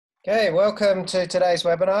Okay, welcome to today's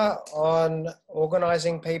webinar on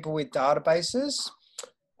organising people with databases.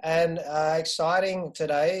 And exciting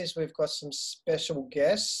today is we've got some special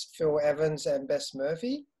guests, Phil Evans and Bess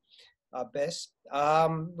Murphy. Bess,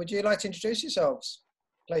 would you like to introduce yourselves,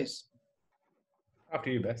 please?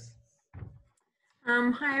 After you, Bess.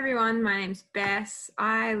 Hi everyone, my name's Bess.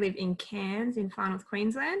 I live in Cairns in Far North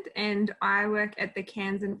Queensland, and I work at the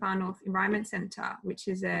Cairns and Far North Environment Centre, which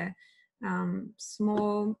is a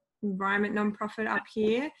small environment non-profit up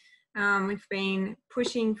here. We've been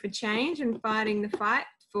pushing for change and fighting the fight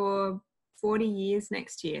for 40 years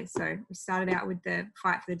next year. So we started out with the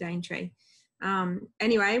fight for the Daintree.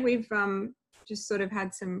 Anyway, we've just sort of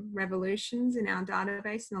had some revolutions in our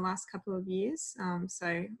database in the last couple of years. So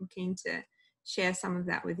I'm keen to share some of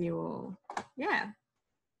that with you all. Yeah.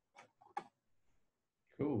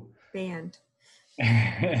 Cool. The end.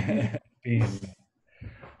 The end.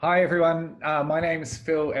 Hi everyone, my name is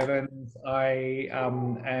Phil Evans. I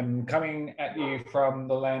am coming at you from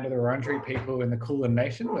the land of the Wurundjeri people in the Kulin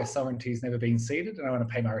Nation, where sovereignty has never been ceded, and I want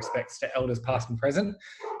to pay my respects to elders past and present.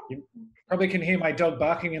 You probably can hear my dog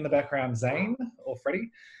barking in the background, Zane or Freddie.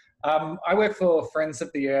 I work for Friends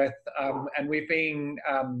of the Earth, and we've been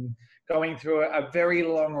going through a very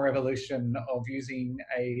long revolution of using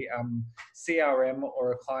a CRM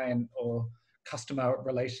or a client or customer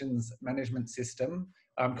relations management system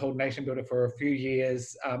called Nation Builder for a few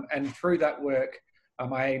years. And through that work,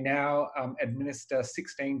 I now administer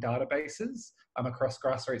 16 databases across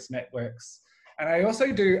grassroots networks. And I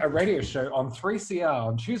also do a radio show on 3CR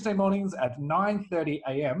on Tuesday mornings at 9:30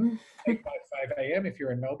 a.m., 8:05 a.m. if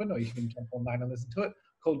you're in Melbourne, or you can jump online and listen to it,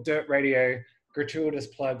 called Dirt Radio. Gratuitous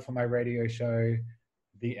plug for my radio show,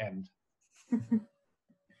 The End.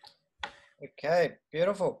 Okay,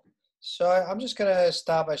 beautiful. So I'm just going to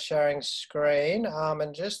start by sharing screen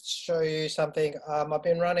and just show you something. I've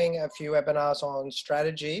been running a few webinars on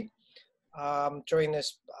strategy during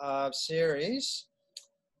this series.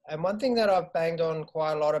 And one thing that I've banged on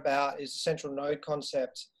quite a lot about is the central node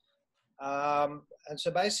concept. And so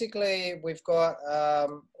basically we've got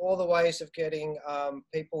all the ways of getting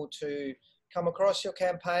people to come across your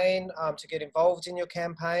campaign, to get involved in your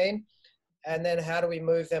campaign, and then how do we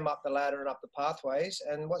move them up the ladder and up the pathways?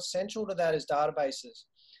 And what's central to that is databases.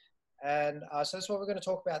 And so that's what we're going to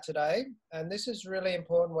talk about today. And this is really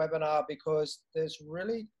important webinar because there's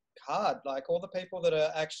really hard, like all the people that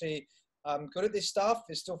are actually good at this stuff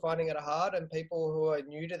is still finding it hard, and people who are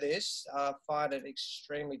new to this find it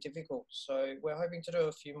extremely difficult. So we're hoping to do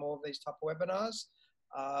a few more of these type of webinars.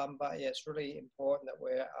 But yeah, it's really important that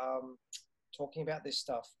we're talking about this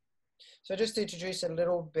stuff. So just to introduce a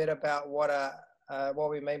little bit about what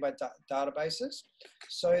we mean by databases.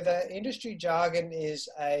 So the industry jargon is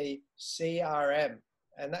a CRM,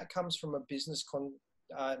 and that comes from a business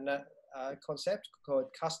concept called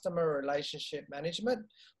customer relationship management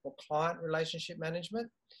or client relationship management.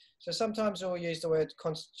 So sometimes we'll use the word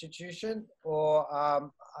constitution or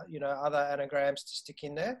other anagrams to stick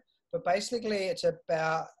in there, but basically it's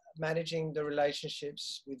about managing the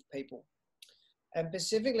relationships with people. And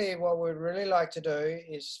specifically what we'd really like to do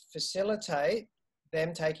is facilitate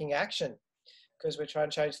them taking action, because we're trying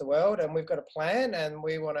to change the world and we've got a plan and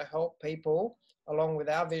we want to help people along with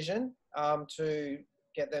our vision to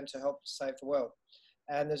get them to help save the world.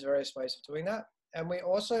 And there's various ways of doing that. And we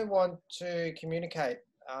also want to communicate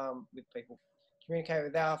with people, communicate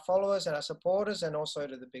with our followers and our supporters, and also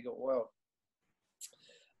to the bigger world.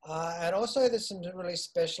 And also there's some really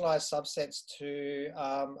specialized subsets to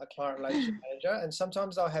a client relationship manager, and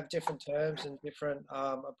sometimes they'll have different terms and different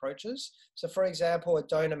approaches. So for example, a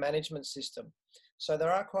donor management system. So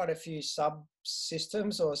there are quite a few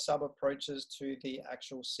subsystems or sub-approaches to the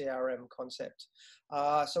actual CRM concept.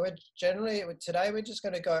 So today we're just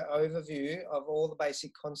going to go overview of all the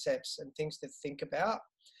basic concepts and things to think about.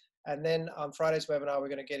 And then on Friday's webinar, we're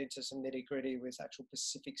going to get into some nitty gritty with actual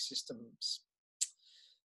specific systems.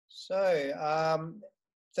 So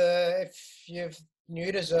if you're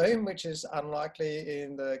new to Zoom, which is unlikely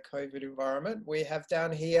in the COVID environment, we have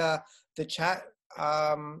down here the chat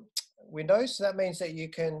window. So that means that you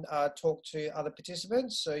can talk to other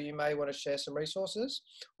participants. So you may want to share some resources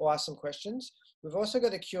or ask some questions. We've also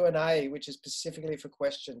got the Q&A, which is specifically for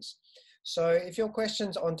questions. So if your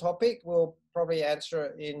question's on topic, we'll probably answer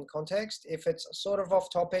it in context. If it's sort of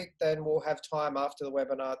off topic, then we'll have time after the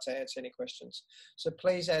webinar to answer any questions. So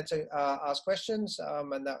please ask questions,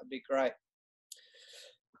 and that would be great.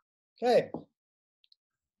 Okay,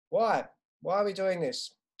 why are we doing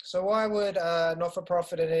this? So why would a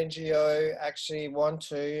not-for-profit and NGO actually want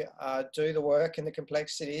to do the work and the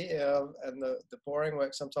complexity and the boring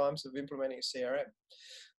work sometimes of implementing a CRM?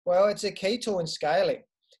 Well, it's a key tool in scaling.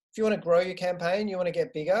 If you want to grow your campaign, you want to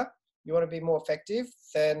get bigger, you want to be more effective,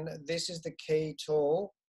 then this is the key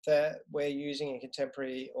tool that we're using in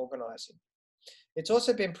contemporary organising. It's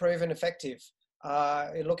also been proven effective.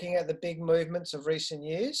 Looking at the big movements of recent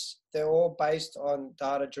years, they're all based on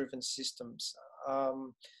data-driven systems.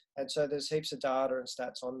 And so there's heaps of data and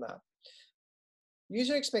stats on that.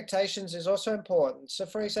 User expectations is also important. So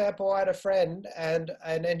for example, I had a friend and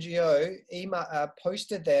an NGO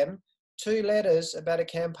posted them 2 letters about a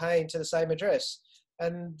campaign to the same address.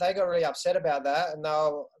 And they got really upset about that. And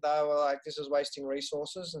they were like, this is wasting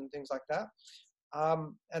resources and things like that.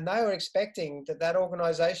 And they were expecting that that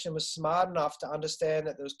organisation was smart enough to understand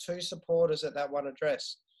that there was 2 supporters at that one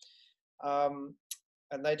address.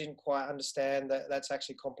 And they didn't quite understand that that's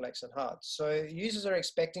actually complex and hard. So users are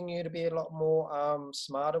expecting you to be a lot more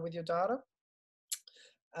smarter with your data.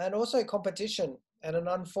 And also competition. And an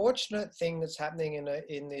unfortunate thing that's happening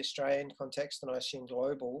in the Australian context, and I assume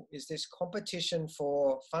global, is this competition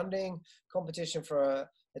for funding, competition for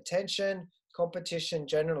attention, competition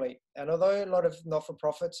generally. And although a lot of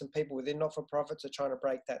not-for-profits and people within not-for-profits are trying to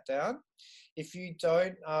break that down, if you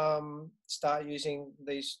don't start using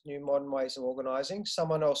these new modern ways of organising,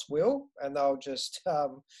 someone else will, and they'll just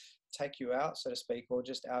take you out, so to speak, or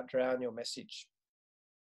just outdrown your message.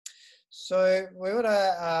 So we want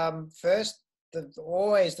to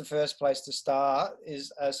always the first place to start is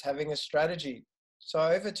as having a strategy. So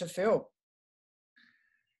over to Phil.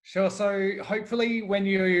 Sure. So hopefully when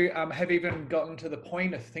you have even gotten to the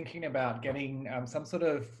point of thinking about getting some sort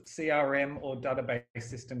of CRM or database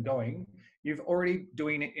system going, you've already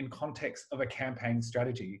doing it in context of a campaign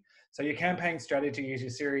strategy. So your campaign strategy is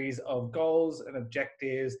your series of goals and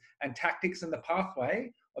objectives and tactics in the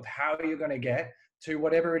pathway of how you're going to get to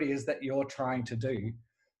whatever it is that you're trying to do.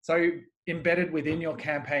 So embedded within your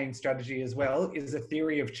campaign strategy as well is a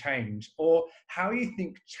theory of change, or how you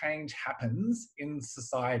think change happens in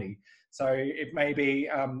society. So it may be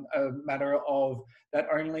a matter of that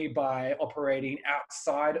only by operating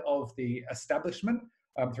outside of the establishment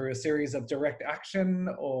through a series of direct action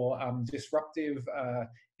or disruptive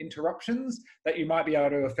interruptions that you might be able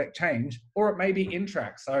to affect change, or it may be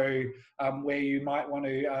in-track, so where you might want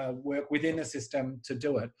to work within the system to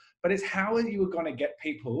do it. But it's how are you going to get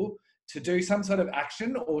people to do some sort of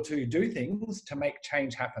action or to do things to make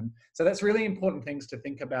change happen. So that's really important things to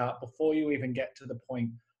think about before you even get to the point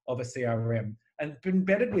of a CRM. And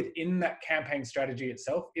embedded within that campaign strategy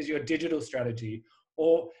itself is your digital strategy,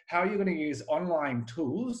 or how you're going to use online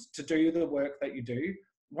tools to do the work that you do,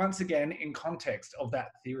 once again, in context of that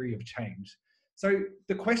theory of change. So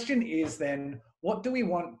the question is then, what do we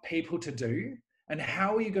want people to do and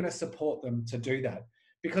how are you going to support them to do that?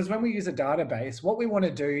 Because when we use a database, what we want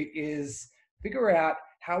to do is figure out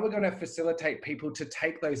how we're going to facilitate people to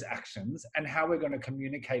take those actions and how we're going to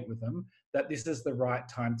communicate with them that this is the right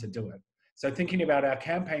time to do it. So thinking about our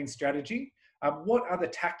campaign strategy, what are the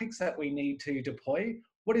tactics that we need to deploy?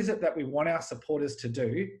 What is it that we want our supporters to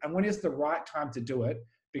do? And when is the right time to do it?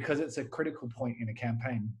 Because it's a critical point in a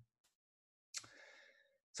campaign.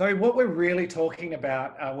 So what we're really talking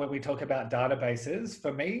about when we talk about databases,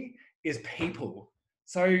 for me, is people.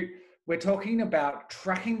 So we're talking about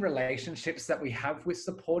tracking relationships that we have with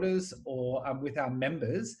supporters or with our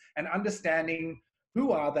members and understanding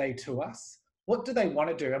who are they to us, what do they want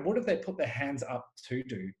to do, and what have they put their hands up to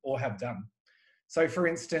do or have done. So for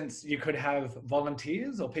instance, you could have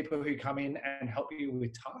volunteers or people who come in and help you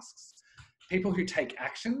with tasks, people who take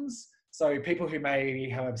actions, so people who may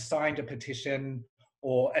have signed a petition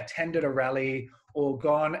or attended a rally or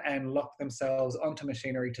gone and locked themselves onto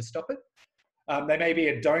machinery to stop it. They may be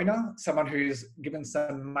a donor, someone who's given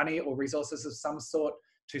some money or resources of some sort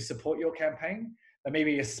to support your campaign. They may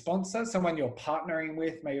be a sponsor, someone you're partnering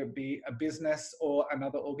with, may it be a business or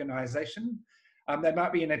another organisation. They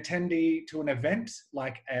might be an attendee to an event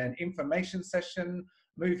like an information session,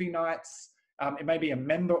 movie nights. It may be a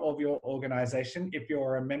member of your organisation if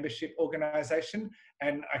you're a membership organisation.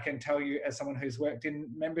 And I can tell you, as someone who's worked in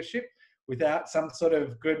membership, without some sort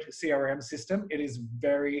of good CRM system, it is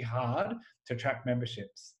very hard to track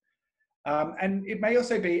memberships. And it may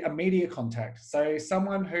also be a media contact. So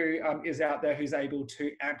someone who is out there who's able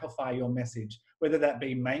to amplify your message, whether that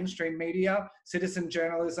be mainstream media, citizen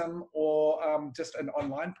journalism, or just an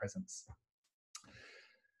online presence.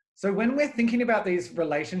 So when we're thinking about these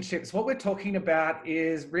relationships, what we're talking about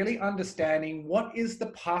is really understanding what is the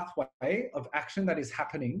pathway of action that is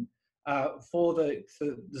happening for the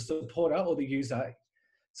supporter or the user.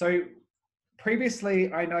 So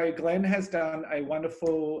previously, I know Glenn has done a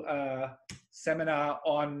wonderful seminar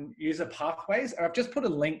on user pathways. And I've just put a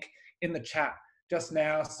link in the chat just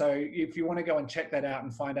now. So if you want to go and check that out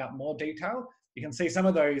and find out more detail, you can see some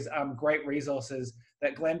of those great resources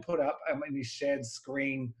that Glenn put up in his shared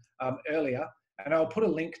screen earlier. And I'll put a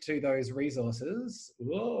link to those resources.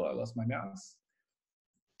 Whoa, I lost my mouse.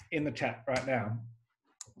 In the chat right now.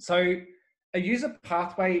 So a user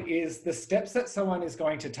pathway is the steps that someone is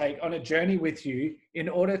going to take on a journey with you in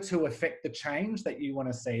order to affect the change that you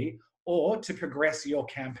want to see or to progress your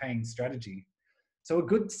campaign strategy. So a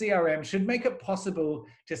good CRM should make it possible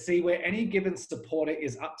to see where any given supporter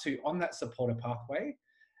is up to on that supporter pathway.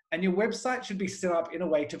 And your website should be set up in a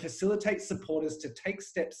way to facilitate supporters to take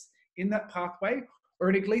steps in that pathway, or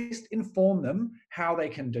at least inform them how they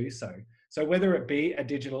can do so. So whether it be a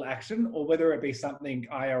digital action or whether it be something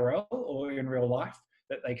IRL or in real life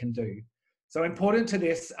that they can do. So important to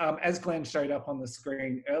this, as Glenn showed up on the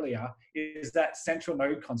screen earlier, is that central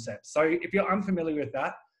node concept. So if you're unfamiliar with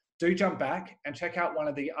that, do jump back and check out one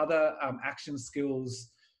of the other action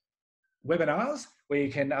skills webinars where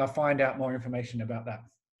you can find out more information about that. I'm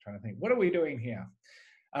trying to think, what are we doing here?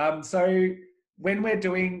 So when a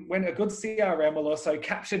good CRM will also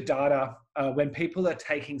capture data when people are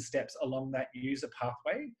taking steps along that user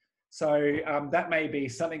pathway. So that may be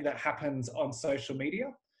something that happens on social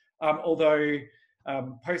media. Although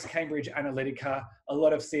post-Cambridge Analytica, a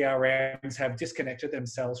lot of CRMs have disconnected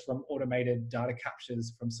themselves from automated data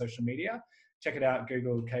captures from social media. Check it out,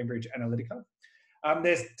 Google Cambridge Analytica.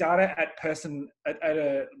 There's data at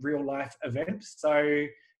a real life event. So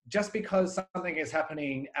just because something is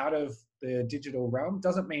happening out of the digital realm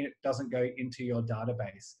doesn't mean it doesn't go into your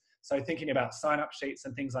database. So thinking about sign-up sheets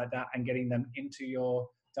and things like that and getting them into your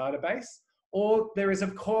database. Or there is,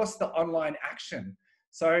 of course, the online action.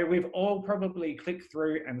 So we've all probably clicked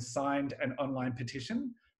through and signed an online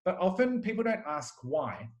petition, but often people don't ask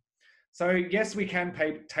why. So yes, we can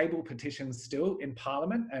table petitions still in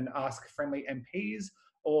Parliament and ask friendly MPs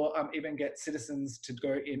or even get citizens to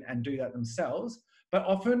go in and do that themselves. But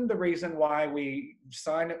often the reason why we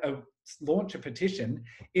launch a petition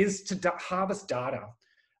is to harvest data,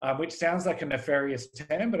 which sounds like a nefarious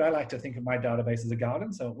term, but I like to think of my database as a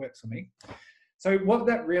garden, so it works for me. So what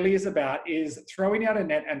that really is about is throwing out a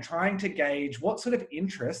net and trying to gauge what sort of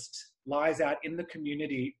interest lies out in the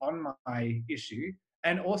community on my issue,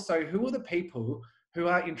 and also who are the people who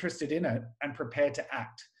are interested in it and prepared to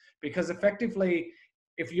act. Because effectively,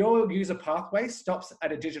 if your user pathway stops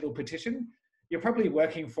at a digital petition, you're probably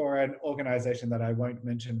working for an organization that I won't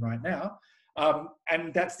mention right now,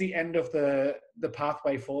 and that's the end of the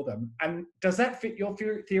pathway for them. And does that fit your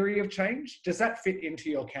theory of change? Does that fit into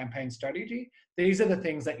your campaign strategy? These are the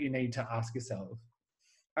things that you need to ask yourself.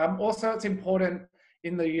 Also, it's important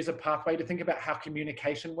in the user pathway to think about how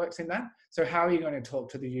communication works in that. So how are you going to talk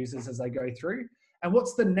to the users as they go through? And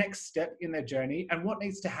what's the next step in their journey? And what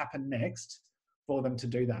needs to happen next for them to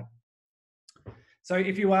do that? So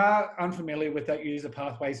if you are unfamiliar with that user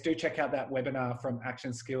pathways, do check out that webinar from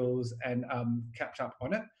Action Skills and catch up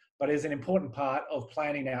on it. But it's an important part of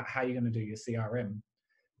planning out how you're going to do your CRM.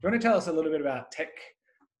 Do you want to tell us a little bit about tech,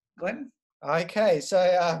 Glenn? Okay, so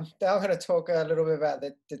now I'm going to talk a little bit about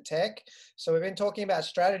the tech. So we've been talking about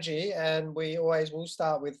strategy, and we always will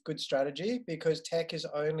start with good strategy because tech is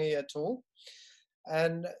only a tool.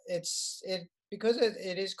 And because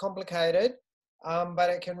it is complicated, but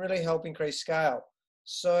it can really help increase scale.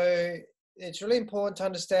 So it's really important to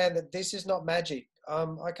understand that this is not magic.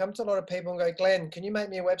 I come to a lot of people and go, Glenn, can you make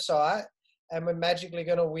me a website? And we're magically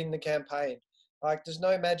going to win the campaign. Like, there's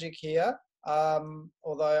no magic here.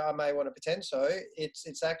 Although I may want to pretend so,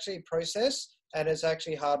 it's actually process and it's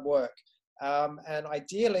actually hard work. And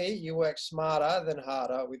ideally, you work smarter than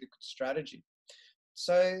harder with a good strategy.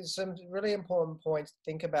 So some really important points to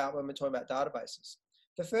think about when we're talking about databases.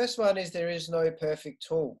 The first one is there is no perfect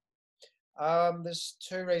tool. There's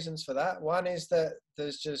two reasons for that. One is that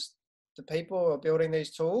there's just the people who are building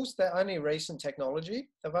these tools, they're only recent technology.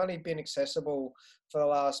 They've only been accessible for the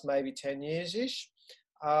last maybe 10 years-ish.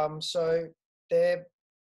 So they're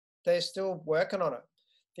still working on it.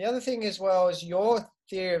 The other thing as well is your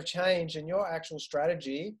theory of change and your actual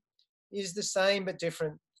strategy is the same but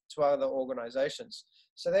different to other organizations.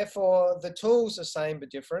 So therefore the tools are same but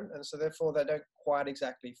different, and so therefore they don't quite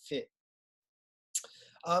exactly fit.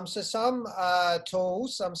 So some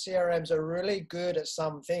tools, some CRMs are really good at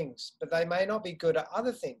some things, but they may not be good at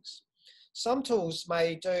other things. Some tools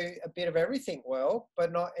may do a bit of everything well,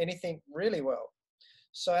 but not anything really well.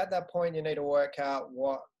 So at that point, you need to work out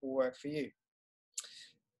what will work for you.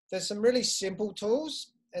 There's some really simple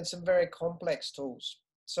tools and some very complex tools.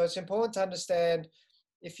 So it's important to understand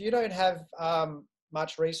if you don't have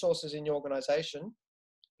much resources in your organization,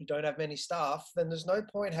 you don't have many staff, then there's no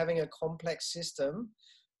point having a complex system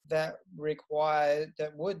that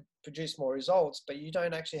would produce more results, but you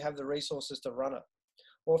don't actually have the resources to run it.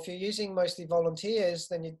 Or if you're using mostly volunteers,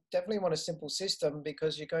 then you definitely want a simple system,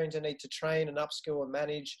 because you're going to need to train and upskill and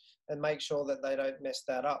manage and make sure that they don't mess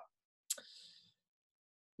that up.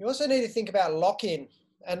 You also need to think about lock-in,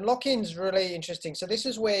 and lock-in is really interesting. So this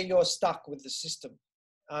is where you're stuck with the system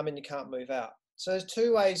and you can't move out. So there's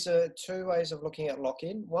two ways of looking at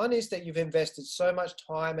lock-in. One is that you've invested so much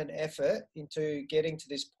time and effort into getting to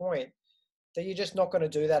this point that you're just not going to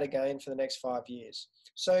do that again for the next 5 years.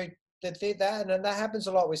 So and that happens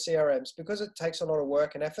a lot with CRMs, because it takes a lot of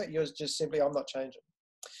work and effort. You're just simply, I'm not changing.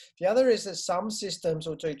 The other is that some systems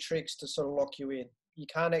will do tricks to sort of lock you in. You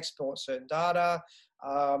can't export certain data.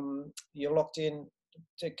 You're locked in,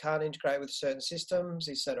 can't integrate with certain systems,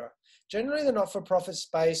 etc. Generally, the not-for-profit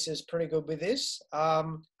space is pretty good with this.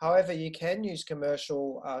 However, you can use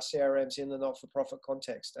commercial CRMs in the not-for-profit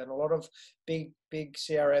context, and a lot of big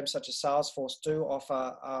CRMs such as Salesforce do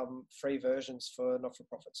offer free versions for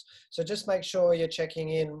not-for-profits. So just make sure you're checking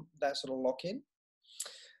in that sort of lock-in.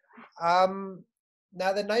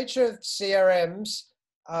 Now, the nature of CRMs,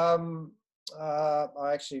 I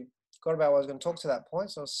actually forgot about what I was going to talk to that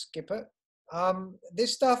point, so I'll skip it.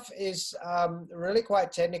 This stuff is really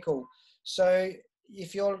quite technical. So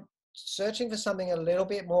if you're searching for something a little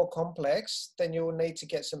bit more complex, then you'll need to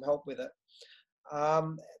get some help with it.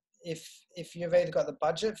 If you've either got the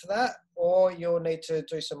budget for that, or you'll need to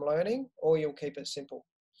do some learning, or you'll keep it simple.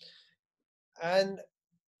 And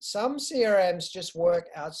some CRMs just work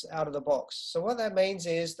out of the box. So what that means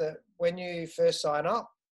is that when you first sign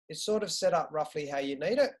up, it's sort of set up roughly how you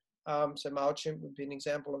need it. So MailChimp would be an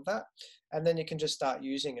example of that. And then you can just start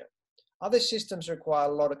using it. Other systems require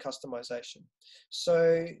a lot of customization.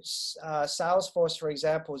 So Salesforce, for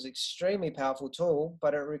example, is an extremely powerful tool,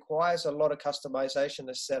 but it requires a lot of customization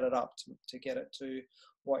to set it up to get it to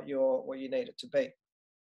what you need it to be.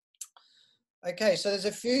 Okay, so there's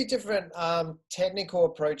a few different technical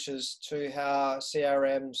approaches to how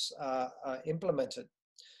CRMs are implemented.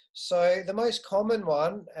 So the most common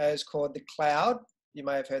one is called the cloud. You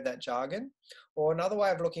may have heard that jargon. Or another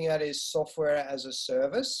way of looking at it is software as a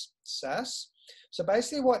service, SaaS. So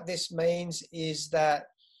basically what this means is that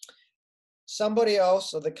somebody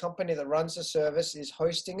else, or the company that runs the service, is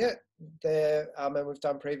hosting it. And we've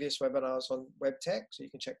done previous webinars on WebTech, so you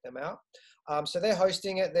can check them out. So they're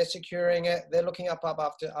hosting it, they're securing it, they're looking up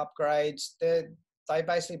after upgrades. They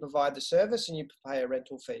basically provide the service, and you pay a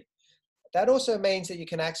rental fee. That also means that you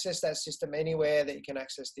can access that system anywhere that you can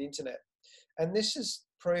access the internet. And this is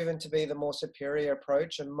proven to be the more superior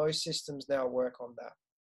approach, and most systems now work on that.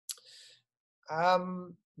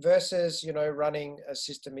 Versus, running a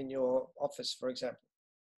system in your office, for example.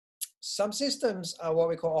 Some systems are what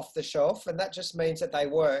we call off the shelf, and that just means that they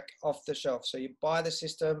work off the shelf. So you buy the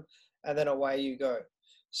system and then away you go.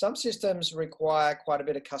 Some systems require quite a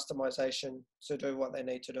bit of customization to do what they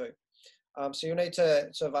need to do. So you need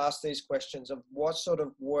to sort of ask these questions of what sort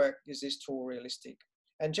of work is this tool realistic?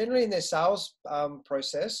 And generally in their sales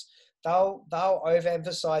process, they'll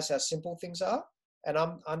overemphasize how simple things are and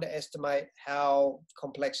underestimate how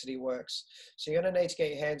complexity works. So you're going to need to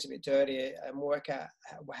get your hands a bit dirty and work out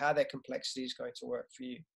how that complexity is going to work for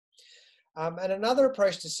you. And another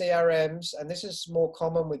approach to CRMs, and this is more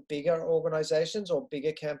common with bigger organizations or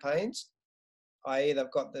bigger campaigns, i.e.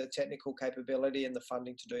 they've got the technical capability and the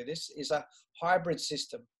funding to do this, is a hybrid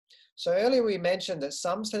system. So earlier we mentioned that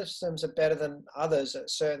some systems are better than others at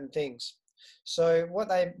certain things. So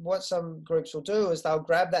what some groups will do is they'll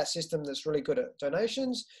grab that system that's really good at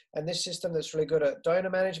donations, and this system that's really good at donor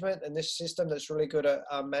management, and this system that's really good at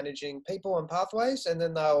managing people and pathways, and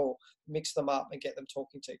then they'll mix them up and get them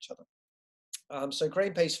talking to each other. So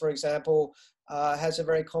Greenpeace, for example, has a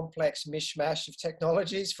very complex mishmash of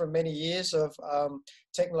technologies from many years of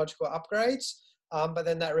technological upgrades, but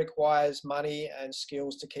then that requires money and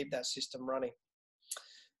skills to keep that system running.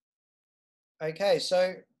 Okay,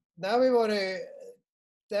 so now we've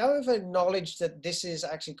acknowledged that this is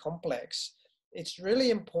actually complex. It's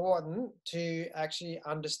really important to actually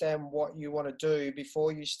understand what you want to do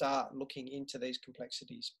before you start looking into these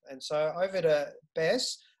complexities. And so over to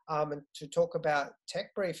Bess and to talk about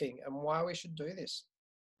tech briefing and why we should do this.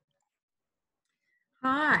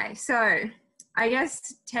 Hi, so I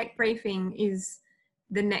guess tech briefing is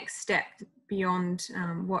the next step beyond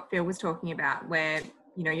what Phil was talking about, where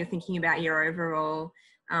you're thinking about your overall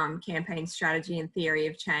campaign strategy and theory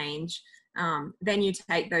of change. Then you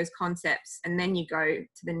take those concepts and then you go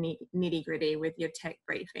to the nitty gritty with your tech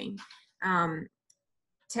briefing.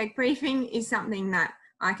 Tech briefing is something that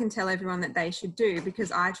I can tell everyone that they should do,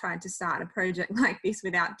 because I tried to start a project like this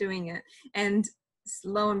without doing it, and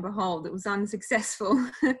lo and behold, it was unsuccessful.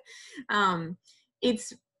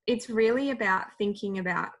 It's really about thinking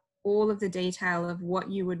about all of the detail of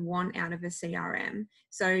what you would want out of a CRM,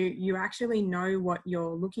 so you actually know what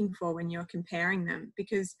you're looking for when you're comparing them,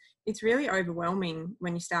 because it's really overwhelming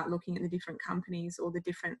when you start looking at the different companies, or the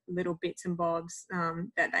different little bits and bobs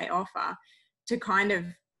that they offer, to kind of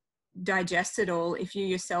digest it all if you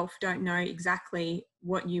yourself don't know exactly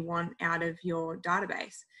what you want out of your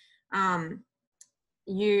database.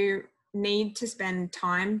 You need to spend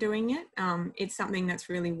time doing it. It's something that's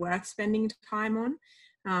really worth spending time on,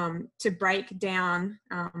 to break down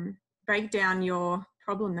your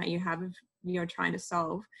problem that you have, you're trying to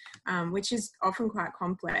solve, which is often quite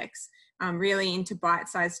complex, really into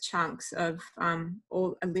bite-sized chunks of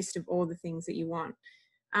a list of all the things that you want.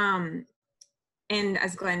 And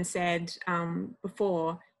as Glenn said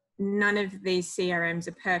before, none of these CRMs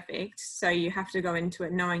are perfect. So you have to go into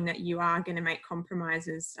it knowing that you are going to make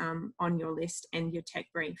compromises on your list and your tech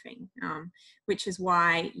briefing, which is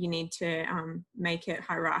why you need to make it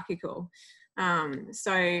hierarchical.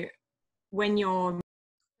 So when you're,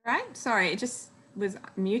 right? Sorry, it just was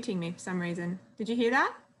muting me for some reason. Did you hear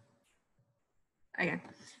that? Okay.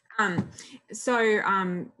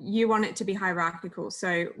 You want it to be hierarchical.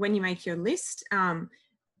 So when you make your list,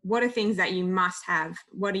 what are things that you must have?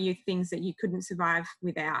 What are things that you couldn't survive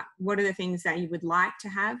without? What are the things that you would like to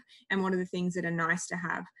have? And what are the things that are nice to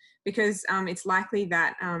have? Because it's likely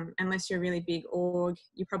that unless you're a really big org,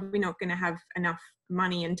 you're probably not going to have enough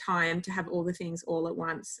money and time to have all the things all at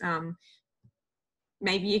once.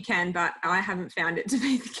 Maybe you can, but I haven't found it to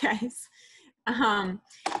be the case.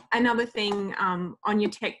 Another thing on your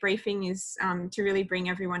tech briefing is to really bring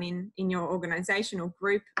everyone in your organisation or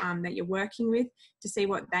group that you're working with, to see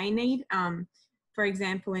what they need. For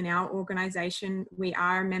example, in our organisation, we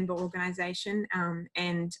are a member organisation,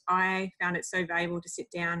 and I found it so valuable to sit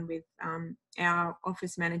down with our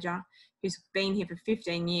office manager, who's been here for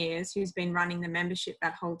 15 years, who's been running the membership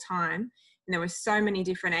that whole time. And there were so many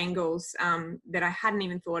different angles that I hadn't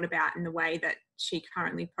even thought about in the way that she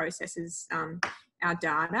currently processes our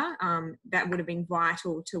data, that would have been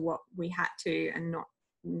vital to what we had to and not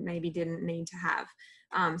maybe didn't need to have.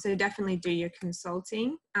 So definitely do your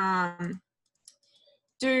consulting.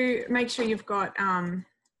 Do make sure you've got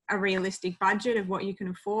a realistic budget of what you can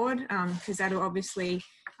afford, because that'll obviously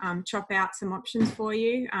chop out some options for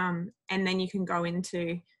you, and then you can go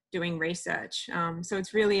into doing research. So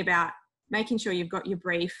it's really about making sure you've got your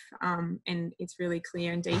brief and it's really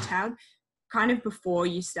clear and detailed, kind of before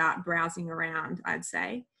you start browsing around, I'd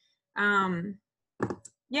say.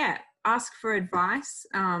 Yeah, ask for advice.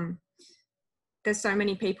 There's so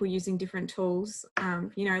many people using different tools,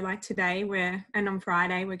 you know, like today and on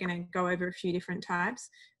Friday, we're going to go over a few different types,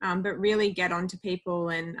 but really get onto people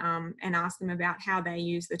and ask them about how they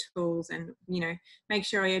use the tools, and, you know, make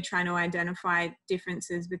sure you're trying to identify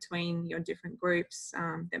differences between your different groups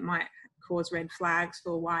that might cause red flags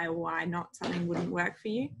for why or why not something wouldn't work for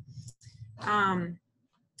you.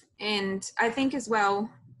 And I think as well,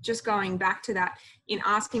 just going back to that, in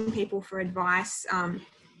asking people for advice,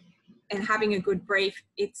 and having a good brief,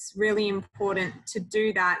 it's really important to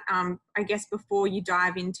do that, I guess, before you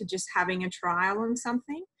dive into just having a trial on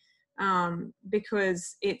something,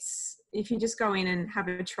 because if you just go in and have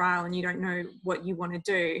a trial and you don't know what you want to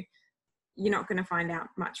do, you're not going to find out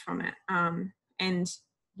much from it, and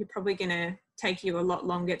you're probably going to take you a lot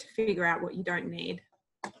longer to figure out what you don't need.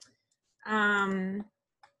 I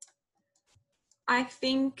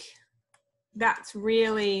think that's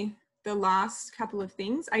really the last couple of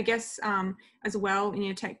things. I guess as well in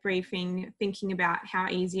your tech briefing, thinking about how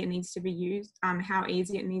easy it needs to be used, how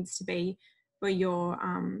easy it needs to be for your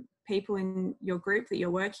people in your group that you're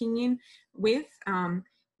working in with.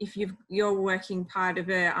 If you're working part of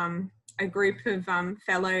a group of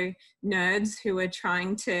fellow nerds who are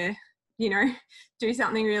trying to, you know, do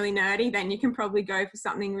something really nerdy, then you can probably go for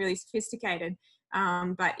something really sophisticated.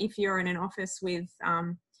 But if you're in an office with,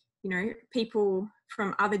 you know, people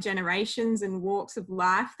from other generations and walks of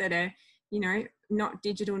life that are, you know, not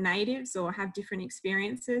digital natives or have different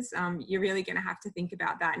experiences, you're really going to have to think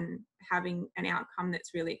about that and having an outcome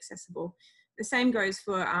that's really accessible. The same goes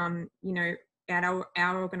for, you know, at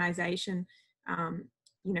our organisation.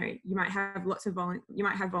 You know, you might have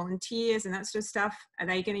volunteers and that sort of stuff. Are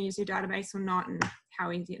they going to use your database or not, and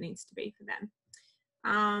how easy it needs to be for them.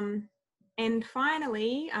 And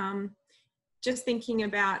finally, just thinking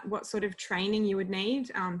about what sort of training you would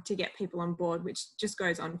need to get people on board, which just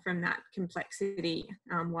goes on from that complexity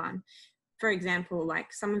one. for example,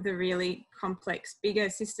 like some of the really complex, bigger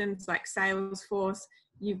systems like Salesforce,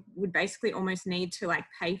 you would basically almost need to like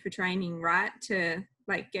pay for training, right, to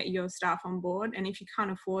like get your staff on board. And if you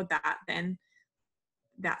can't afford that, then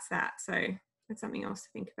that's that. So that's something else to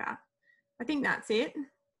think about. I think that's it.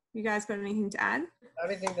 You guys got anything to add? The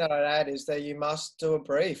only thing that I'd add is that you must do a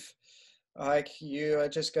brief. Like, you are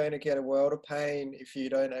just going to get a world of pain if you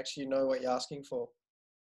don't actually know what you're asking for.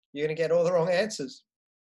 You're going to get all the wrong answers.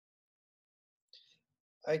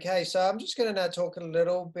 Okay, so I'm just going to now talk a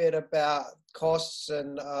little bit about costs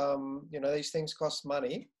and, these things cost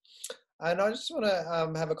money. And I just want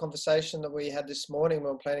to have a conversation that we had this morning when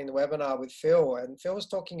we were planning the webinar with Phil. And Phil was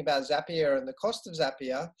talking about Zapier and the cost of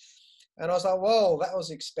Zapier. And I was like, whoa, that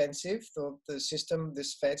was expensive, the system,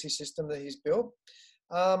 this fancy system that he's built.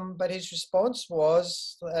 But his response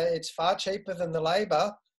was, it's far cheaper than the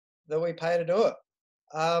labor that we pay to do it.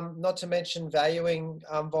 Not to mention valuing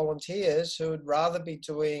volunteers who would rather be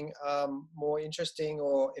doing more interesting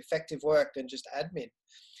or effective work than just admin.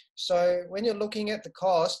 So when you're looking at the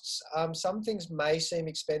costs, some things may seem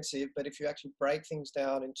expensive, but if you actually break things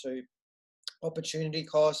down into opportunity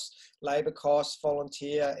costs, labor costs,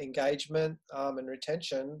 volunteer engagement, and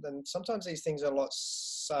retention, then sometimes these things are a lot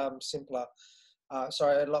simpler,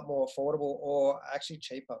 a lot more affordable or actually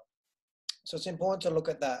cheaper. So it's important to look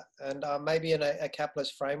at that. And maybe in a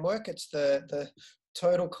capitalist framework, it's the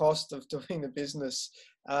total cost of doing the business,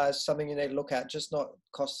 something you need to look at, just not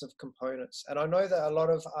costs of components. And I know that a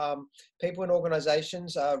lot of people in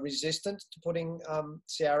organizations are resistant to putting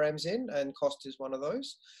CRMs in, and cost is one of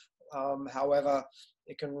those. However,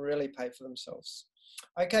 it can really pay for themselves.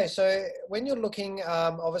 Okay, so when you're looking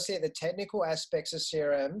obviously at the technical aspects of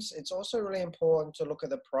CRMs, it's also really important to look at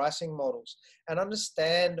the pricing models and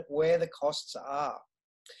understand where the costs are.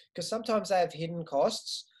 Because sometimes they have hidden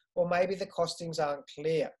costs, or maybe the costings aren't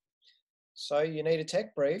clear. So you need a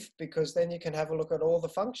tech brief, because then you can have a look at all the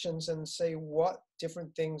functions and see what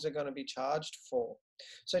different things are going to be charged for.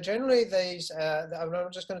 So generally these, I'm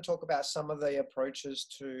just going to talk about some of the approaches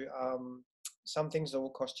to some things that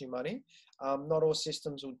will cost you money. Not all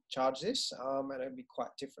systems will charge this, and it'll be quite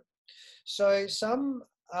different. So some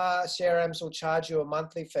CRMs will charge you a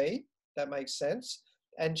monthly fee. That makes sense.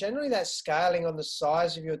 And generally that's scaling on the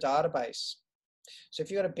size of your database. So if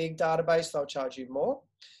you've got a big database, they'll charge you more.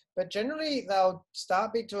 But generally, they'll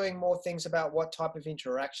start be doing more things about what type of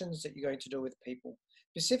interactions that you're going to do with people,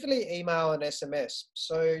 specifically email and SMS.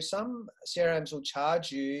 So some CRMs will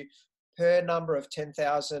charge you per number of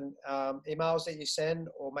 10,000 emails that you send,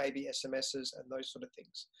 or maybe SMSs and those sort of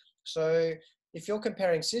things. So if you're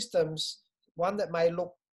comparing systems, one that may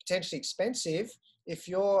look potentially expensive, if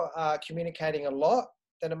you're communicating a lot,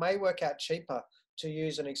 then it may work out cheaper to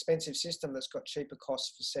use an expensive system that's got cheaper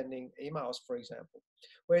costs for sending emails, for example.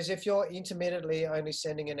 Whereas if you're intermittently only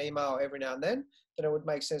sending an email every now and then it would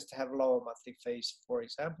make sense to have lower monthly fees, for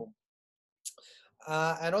example.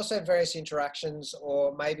 And also various interactions,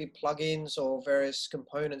 or maybe plugins or various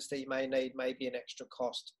components that you may need, may be an extra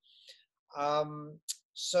cost.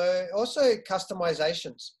 So also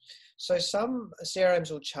customizations. So some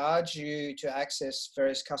CRMs will charge you to access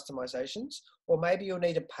various customizations, or maybe you'll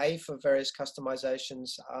need to pay for various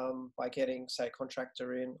customizations by getting, say, a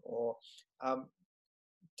contractor in, or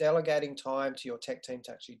delegating time to your tech team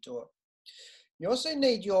to actually do it. You also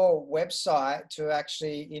need your website to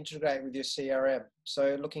actually integrate with your CRM.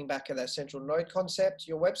 So looking back at that central node concept,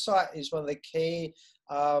 your website is one of the key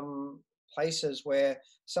places where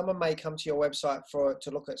someone may come to your website to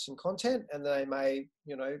look at some content, and they may,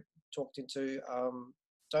 talked into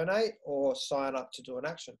donate or sign up to do an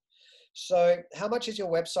action. So how much is your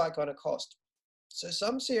website going to cost? So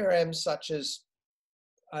some CRMs, such as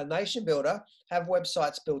Nation Builder, have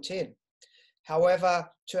websites built in. However,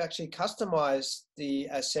 to actually customize the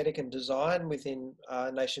aesthetic and design within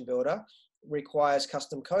Nation Builder requires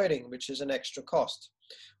custom coding, which is an extra cost.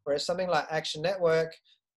 Whereas something like Action Network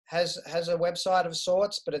has a website of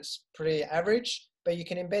sorts, but it's pretty average, but you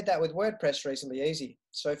can embed that with WordPress reasonably easy.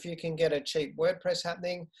 So if you can get a cheap WordPress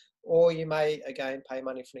happening, or you may, again, pay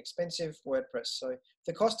money for an expensive WordPress. So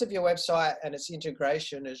the cost of your website and its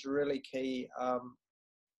integration is really key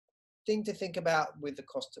thing to think about with the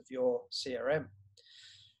cost of your CRM.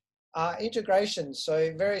 Integrations,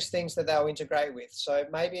 so various things that they'll integrate with. So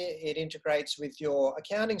maybe it integrates with your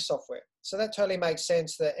accounting software. So that totally makes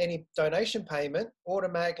sense that any donation payment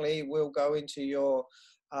automatically will go into your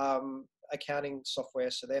accounting software.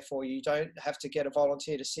 So therefore you don't have to get a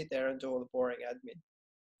volunteer to sit there and do all the boring admin.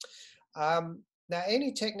 Now,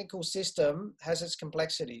 any technical system has its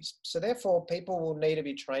complexities. So therefore people will need to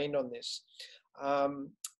be trained on this.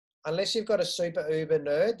 unless you've got a super uber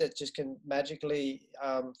nerd that just can magically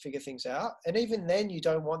figure things out. And even then, you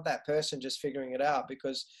don't want that person just figuring it out,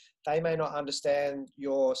 because they may not understand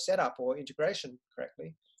your setup or integration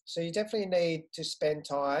correctly. So you definitely need to spend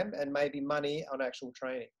time and maybe money on actual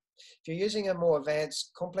training. If you're using a more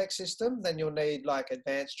advanced complex system, then you'll need like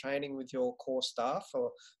advanced training with your core staff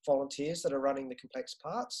or volunteers that are running the complex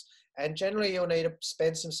parts. And generally you'll need to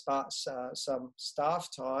spend some staff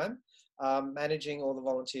time managing all the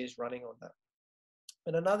volunteers running on that.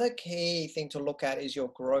 And another key thing to look at is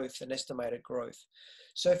your growth and estimated growth.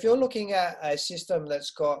 So if you're looking at a system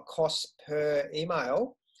that's got costs per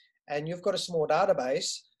email and you've got a small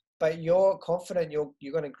database, but you're confident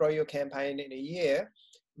you're going to grow your campaign in a year,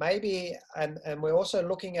 maybe, and we're also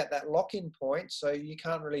looking at that lock-in point, so you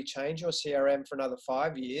can't really change your CRM for another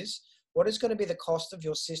 5 years. What is going to be the cost of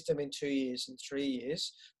your system in 2 years and 3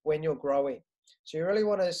 years when you're growing? So you really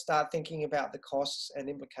want to start thinking about the costs and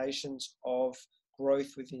implications of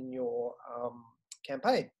growth within your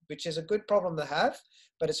campaign, which is a good problem to have,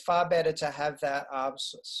 but it's far better to have that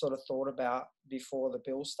sort of thought about before the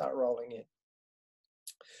bills start rolling in.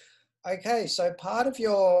 Okay, so part of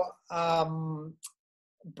your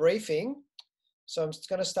briefing, so I'm just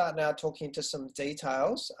going to start now talking to some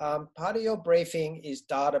details. Part of your briefing is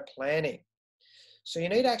data planning. So you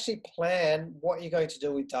need to actually plan what you're going to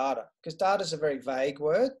do with data, because data is a very vague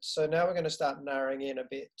word. So now we're going to start narrowing in a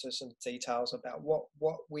bit to some details about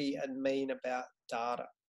what we mean about data.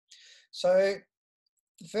 So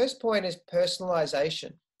the first point is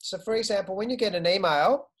personalization. So for example, when you get an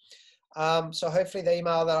email, so hopefully the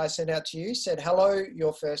email that I sent out to you said, hello,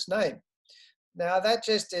 your first name. Now that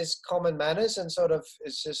just is common manners and sort of,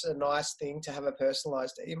 it's just a nice thing to have a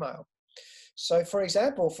personalized email. So for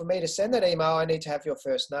example, for me to send that email, I need to have your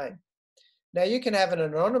first name. Now you can have an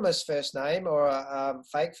anonymous first name or a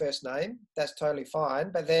fake first name. That's totally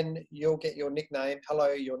fine. But then you'll get your nickname,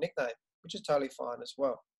 hello, your nickname, which is totally fine as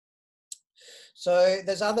well. So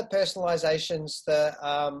there's other personalizations that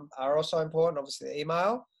are also important, obviously the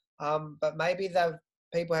email, but maybe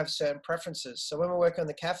people have certain preferences. So when we work on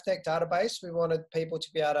the CAFNEC database, we wanted people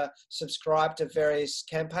to be able to subscribe to various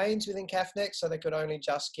campaigns within CAFNEC, so they could only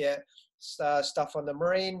just get stuff on the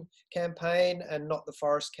marine campaign and not the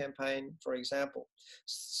forest campaign, for example.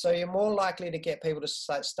 So you're more likely to get people to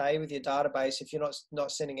stay with your database if you're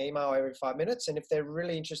not sending email every 5 minutes. And if they're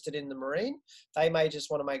really interested in the marine, they may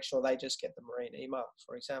just want to make sure they just get the marine email,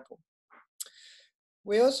 for example.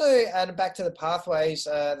 We also, and back to the pathways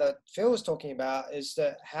that Phil was talking about, is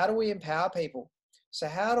that how do we empower people? So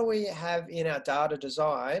how do we have in our data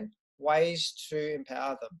design ways to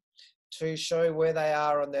empower them, to show where they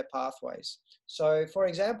are on their pathways? So for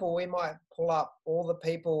example, we might pull up all the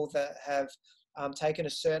people that have taken a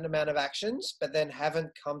certain amount of actions, but then haven't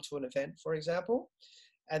come to an event, for example.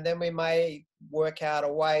 And then we may work out a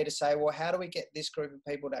way to say, well, how do we get this group of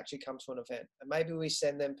people to actually come to an event? And maybe we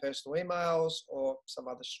send them personal emails or some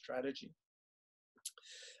other strategy.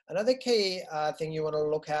 Another key thing you want to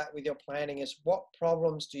look at with your planning is what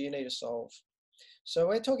problems do you need to solve? So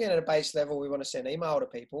we're talking at a base level, we want to send email to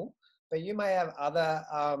people, but you may have other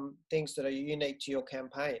things that are unique to your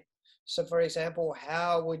campaign. So for example,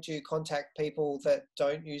 how would you contact people that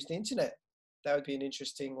don't use the internet? That would be an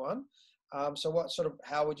interesting one. So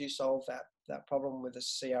how would you solve that problem with a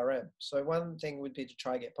CRM? So one thing would be to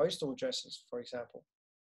try and get postal addresses, for example.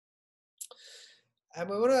 And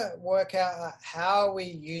we want to work out how are we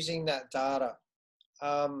using that data.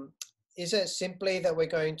 Is it simply that we're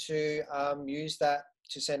going to use that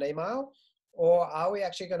to send email? Or are we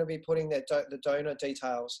actually going to be putting the donor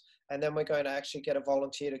details, and then we're going to actually get a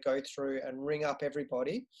volunteer to go through and ring up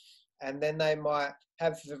everybody, and then they might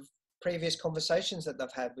have the previous conversations that they've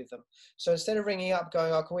had with them. So instead of ringing up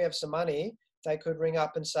going, oh, can we have some money? They could ring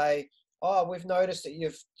up and say, oh, we've noticed that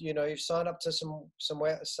you've signed up to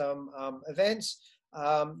some events.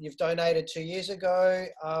 You've donated 2 years ago.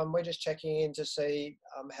 We're just checking in to see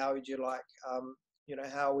how would you like,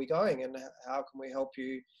 how are we going and how can we help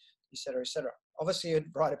you, et cetera, et cetera. Obviously, you'd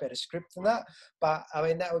write a better script than that, but I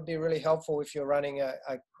mean, that would be really helpful if you're running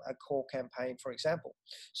a core campaign, for example.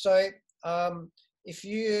 So if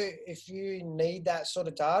you need that sort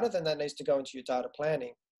of data, then that needs to go into your data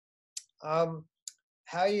planning. How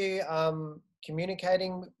are you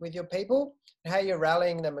communicating with your people, and how you're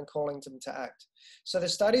rallying them and calling them to act. So the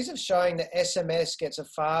studies have shown that SMS gets a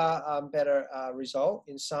far better result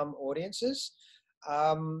in some audiences.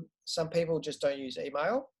 Some people just don't use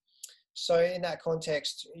email. So in that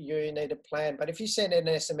context, you need a plan. But if you send an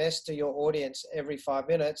SMS to your audience every 5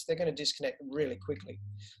 minutes, they're going to disconnect really quickly.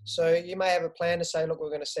 So you may have a plan to say, look, we're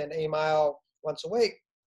going to send email once a week.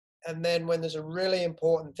 And then when there's a really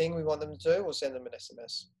important thing we want them to do, we'll send them an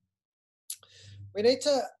SMS. We need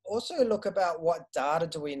to also look about what data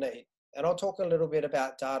do we need. And I'll talk a little bit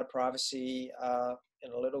about data privacy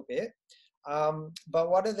in a little bit. But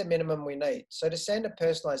what are the minimum we need? So to send a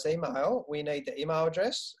personalized email, we need the email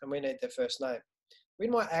address and we need their first name. We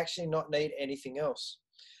might actually not need anything else.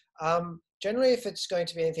 Generally, if it's going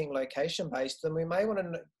to be anything location-based, then we may want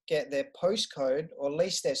to get their postcode or at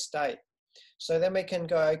least their state. So then we can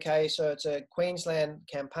go, okay, so it's a Queensland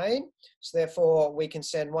campaign. So therefore we can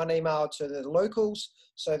send one email to the locals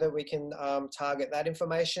so that we can target that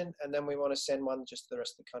information. And then we want to send one just to the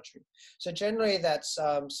rest of the country. So generally that's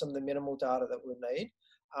some of the minimal data that we'll need.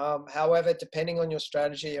 However, depending on your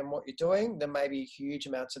strategy and what you're doing, there may be huge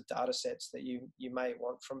amounts of data sets that you may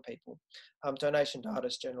want from people. Donation data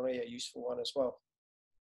is generally a useful one as well.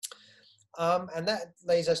 And that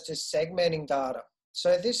leads us to segmenting data.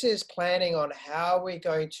 So this is planning on how we're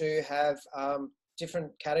going to have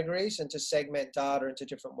different categories and to segment data into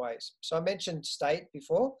different ways. So I mentioned state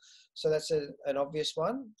before, so that's an obvious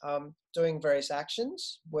one. Doing various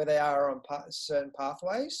actions where they are on certain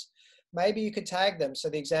pathways. Maybe you could tag them. So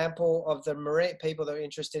the example of the marine people that are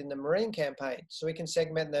interested in the marine campaign, so we can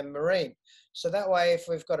segment them marine. So that way, if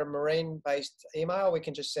we've got a marine-based email, we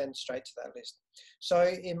can just send straight to that list.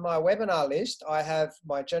 So in my webinar list, I have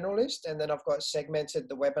my general list, and then I've got segmented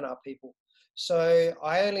the webinar people. So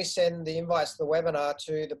I only send the invites to the webinar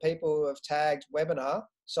to the people who have tagged webinar,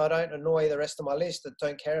 so I don't annoy the rest of my list that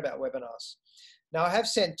don't care about webinars. Now I have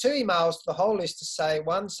sent 2 emails to the whole list to say,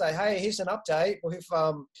 one, say, hey, here's an update.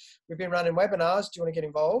 We've been running webinars. Do you want to get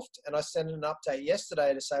involved? And I sent an update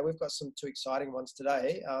yesterday to say, we've got some 2 exciting ones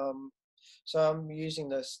today. So I'm using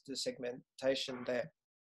the segmentation there.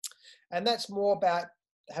 And that's more about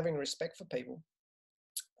having respect for people.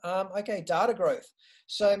 Okay, data growth.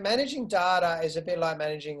 So managing data is a bit like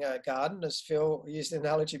managing a garden, as Phil used the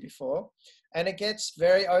analogy before. And it gets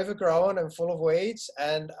very overgrown and full of weeds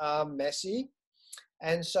and messy.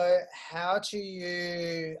 And so how do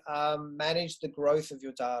you manage the growth of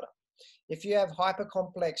your data? If you have hyper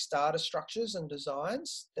complex data structures and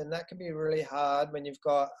designs, then that can be really hard when you've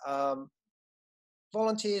got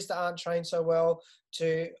volunteers that aren't trained so well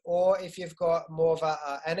or if you've got more of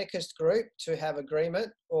an anarchist group to have agreement,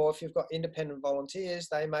 or if you've got independent volunteers,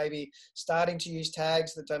 they may be starting to use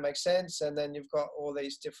tags that don't make sense, and then you've got all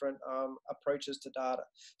these different approaches to data.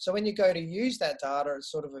 So when you go to use that data,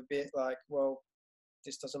 it's sort of a bit like, well,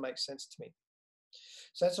 this doesn't make sense to me.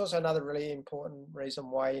 So that's also another really important reason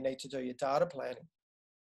why you need to do your data planning.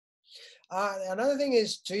 Another thing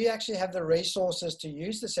is, do you actually have the resources to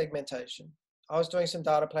use the segmentation? I was doing some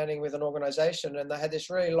data planning with an organization, and they had this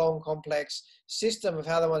really long, complex system of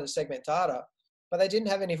how they wanted to segment data, but they didn't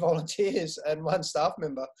have any volunteers and one staff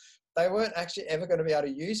member. They weren't actually ever going to be able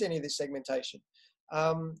to use any of this segmentation.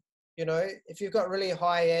 You know, if you've got really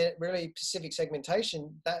high-end, really specific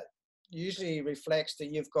segmentation, that usually reflects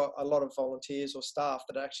that you've got a lot of volunteers or staff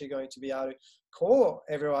that are actually going to be able to call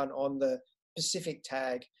everyone on the specific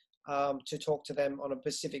tag to talk to them on a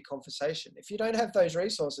specific conversation. If you don't have those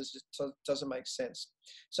resources, it doesn't make sense.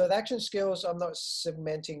 So the action skills, I'm not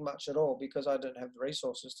segmenting much at all because I don't have the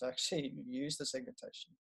resources to actually use the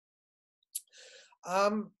segmentation.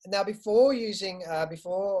 Now, before you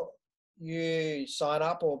sign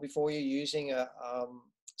up or before you're using a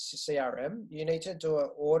CRM, you need to do an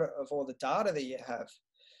audit of all the data that you have.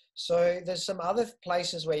 So there's some other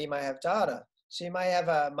places where you may have data. So you may have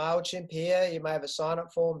a MailChimp here, you may have a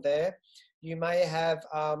sign-up form there, you may have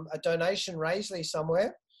a donation Raisely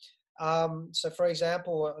somewhere. So for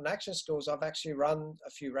example, in Action Schools, I've actually run a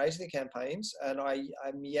few Raisely campaigns, and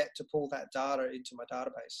I'm yet to pull that data into my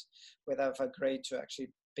database where they've agreed to actually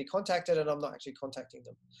be contacted, and I'm not actually contacting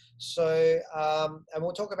them. So, and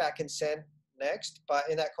we'll talk about consent next, but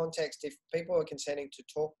in that context, if people are consenting to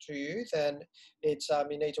talk to you, then it's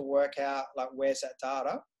you need to work out like where's that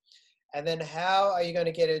data. And then how are you going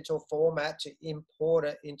to get it into a format to import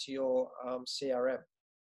it into your CRM?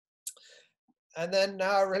 And then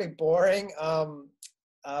now a really boring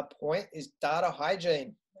point is data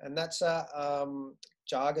hygiene. And that's a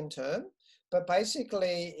jargon term. But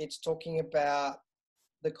basically, it's talking about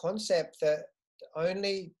the concept that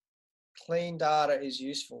only clean data is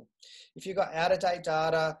useful. If you've got out-of-date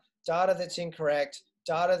data, data that's incorrect,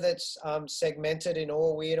 data that's segmented in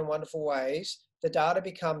all weird and wonderful ways, the data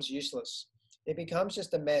becomes useless. It becomes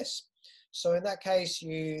just a mess. So in that case,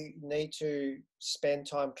 you need to spend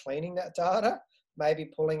time cleaning that data, maybe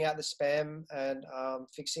pulling out the spam and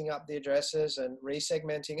fixing up the addresses and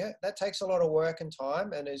resegmenting it. That takes a lot of work and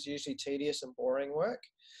time and is usually tedious and boring work.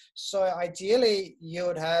 So ideally you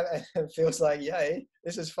would have, and it feels like, yay,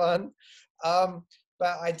 this is fun.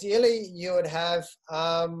 But ideally you would have,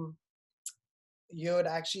 you would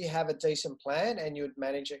actually have a decent plan and you would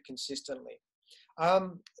manage it consistently.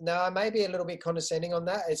 Now I may be a little bit condescending on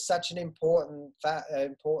that. It's such an important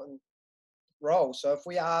role. So if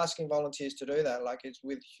we are asking volunteers to do that, like, it's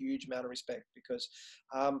with huge amount of respect, because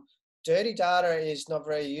dirty data is not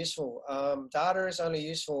very useful. Data is only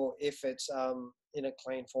useful if it's in a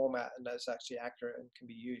clean format and that's actually accurate and can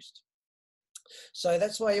be used. So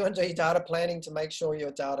that's why you want to do data planning, to make sure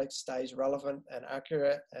your data stays relevant and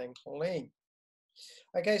accurate and clean.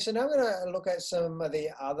 Okay, so now I'm going to look at some of the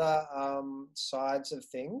other sides of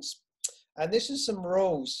things. And this is some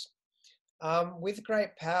rules. With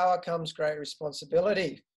great power comes great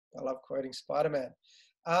responsibility. I love quoting Spider-Man.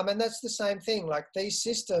 And that's the same thing. Like, these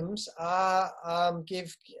systems are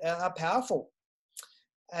powerful.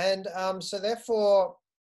 And so therefore,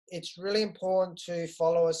 it's really important to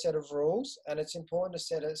follow a set of rules, and it's important to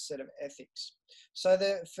set a set of ethics. So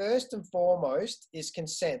the first and foremost is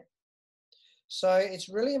consent. So it's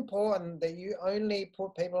really important that you only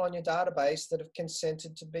put people on your database that have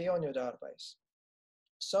consented to be on your database.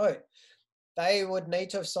 So they would need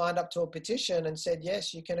to have signed up to a petition and said,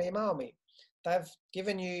 yes, you can email me. They've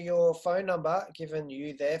given you your phone number, given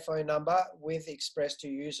you their phone number with express to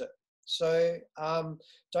use it. So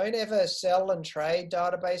don't ever sell and trade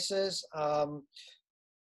databases.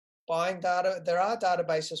 Buying data, there are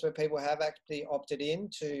databases where people have actually opted in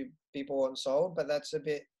to be bought and sold, but that's a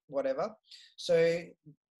bit whatever. So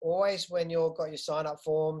always when you've got your sign up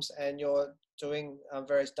forms and you're doing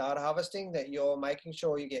various data harvesting, that you're making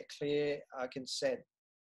sure you get clear consent.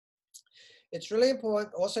 It's really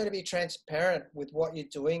important also to be transparent with what you're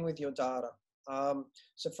doing with your data.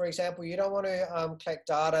 So for example, you don't want to collect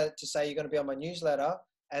data to say you're going to be on my newsletter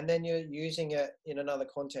and then you're using it in another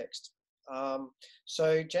context.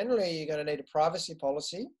 So generally you're going to need a privacy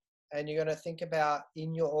policy, and you're going to think about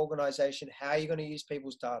in your organization how you're going to use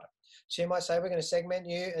people's data. So you might say, we're going to segment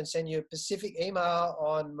you and send you a specific email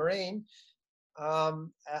on marine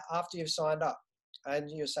after you've signed up. And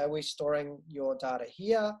you say, we're storing your data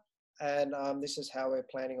here, and this is how we're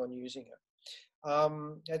planning on using it.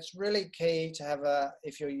 It's really key to have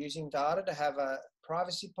if you're using data, to have a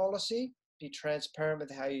privacy policy, be transparent with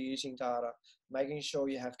how you're using data, making sure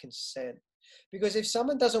you have consent. Because if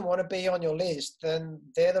someone doesn't want to be on your list, then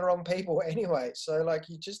they're the wrong people anyway. So like,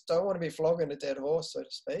 you just don't want to be flogging a dead horse, so to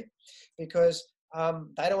speak, because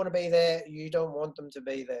they don't want to be there. You don't want them to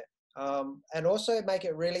be there. And also make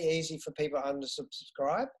it really easy for people to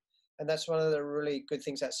unsubscribe. And that's one of the really good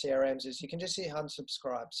things at CRMs, is you can just hit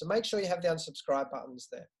unsubscribe. So make sure you have the unsubscribe buttons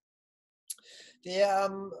there. The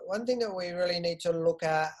one thing that we really need to look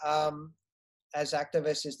at as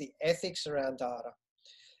activists is the ethics around data.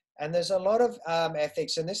 And there's a lot of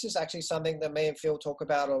ethics, and this is actually something that me and Phil talk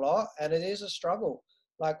about a lot, and it is a struggle.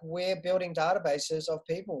 Like, we're building databases of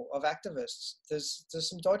people, of activists. There's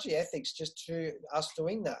some dodgy ethics just to us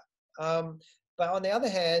doing that. But on the other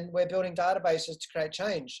hand, we're building databases to create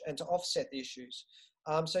change and to offset the issues.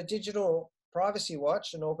 So Digital Privacy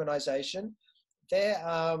Watch, an organization, they're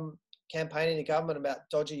campaigning to government about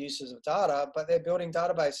dodgy uses of data, but they're building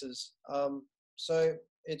databases. So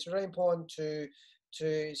it's really important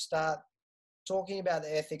to start talking about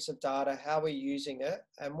the ethics of data, how we're using it,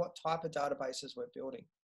 and what type of databases we're building.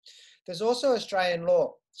 There's also Australian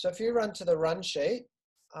law. So if you run to the run sheet,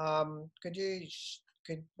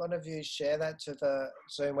 could one of you share that to the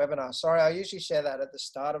Zoom webinar? Sorry, I usually share that at the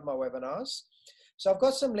start of my webinars. So I've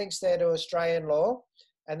got some links there to Australian law,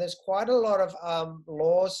 and there's quite a lot of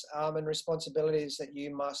laws and responsibilities that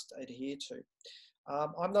you must adhere to.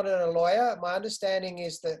 I'm not a lawyer. My understanding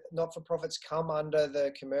is that not-for-profits come under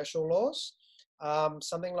the commercial laws.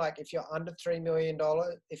 Something like, if you're under $3 million,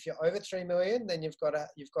 if you're over 3 million, then you've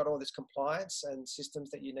got all this compliance and systems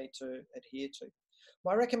that you need to adhere to.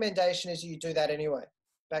 My recommendation is you do that anyway.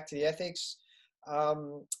 Back to the ethics.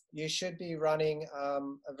 You should be running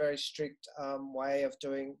a very strict way of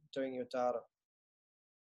doing your data.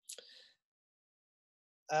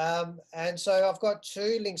 And so I've got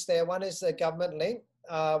two links there. One is the government link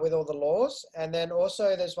with all the laws. And then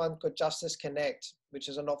also there's one called Justice Connect, which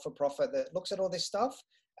is a not-for-profit that looks at all this stuff.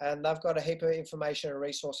 And they've got a heap of information and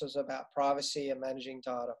resources about privacy and managing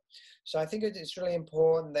data. So I think it's really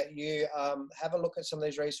important that you have a look at some of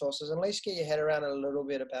these resources and at least get your head around a little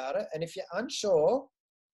bit about it. And if you're unsure,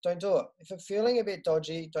 don't do it. If you're feeling a bit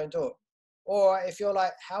dodgy, don't do it. Or if you're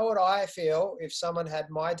like, how would I feel if someone had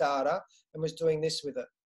my data and was doing this with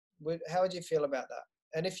it? How would you feel about that?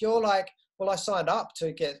 And if you're like, well, I signed up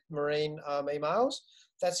to get marine emails,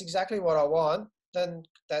 that's exactly what I want, then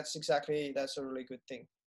that's a really good thing.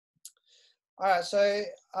 All right, so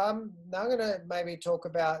now I'm going to maybe talk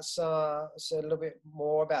about a little bit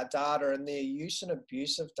more about data and the use and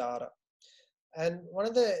abuse of data. And one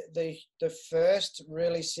of the first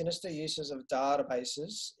really sinister uses of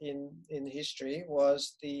databases in history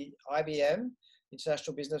was the IBM,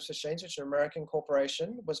 International Business Machines, which is an American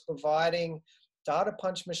corporation, was providing data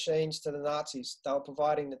punch machines to the Nazis. They were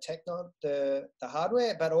providing the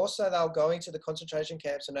hardware, but also they were going to the concentration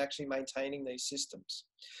camps and actually maintaining these systems.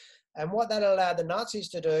 And what that allowed the Nazis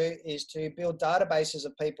to do is to build databases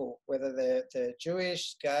of people, whether they're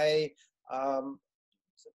Jewish, gay,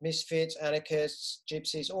 misfits, anarchists,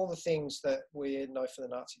 gypsies, all the things that we know for the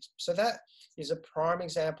Nazis. So that is a prime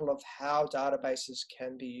example of how databases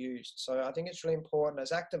can be used. So I think it's really important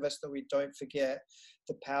as activists that we don't forget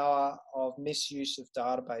the power of misuse of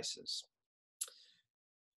databases.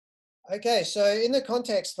 Okay, so in the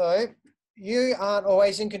context though, you aren't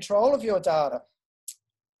always in control of your data.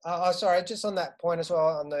 Sorry, just on that point as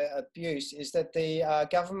well, on the abuse, is that the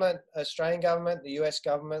government, Australian government, the US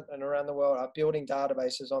government, and around the world are building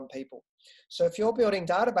databases on people. So if you're building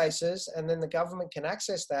databases and then the government can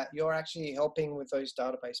access that, you're actually helping with those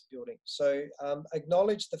database building. So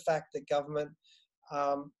acknowledge the fact that government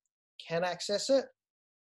can access it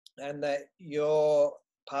and that you're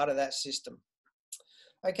part of that system.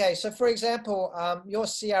 Okay, so for example, your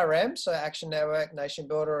CRM, so Action Network, Nation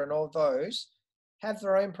Builder, and all those, have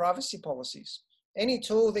their own privacy policies. Any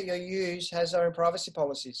tool that you use has their own privacy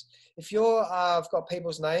policies. If you've got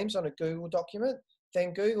people's names on a Google document,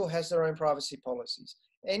 then Google has their own privacy policies.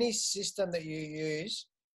 Any system that you use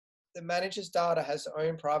that manages data has their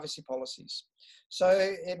own privacy policies. So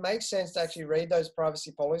it makes sense to actually read those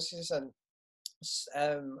privacy policies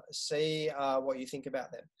and see what you think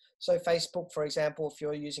about them. So Facebook, for example, if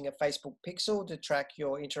you're using a Facebook pixel to track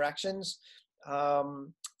your interactions,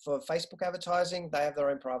 for Facebook advertising, they have their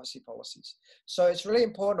own privacy policies. So it's really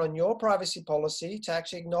important on your privacy policy to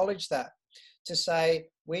actually acknowledge that, to say,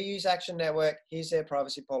 we use Action Network, here's their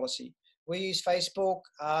privacy policy. We use Facebook,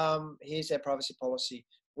 here's their privacy policy.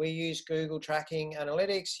 We use Google Tracking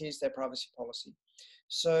Analytics, here's their privacy policy.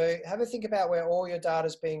 So have a think about where all your data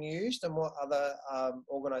is being used and what other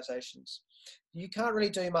organizations. You can't really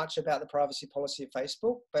do much about the privacy policy of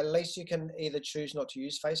Facebook, but at least you can either choose not to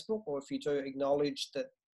use Facebook, or if you do, acknowledge that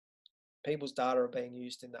people's data are being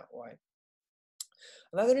used in that way.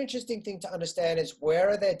 Another interesting thing to understand is, where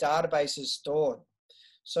are their databases stored?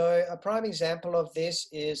 So a prime example of this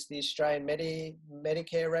is the Australian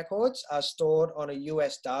Medicare records are stored on a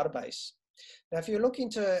US database. Now, if you look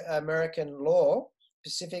into American law,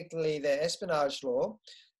 specifically the espionage law,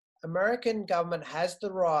 American government has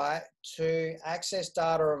the right to access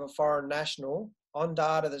data of a foreign national on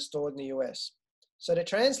data that's stored in the US. So to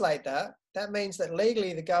translate that, that means that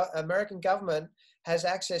legally the American government has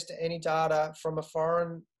access to any data from a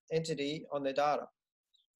foreign entity on their data.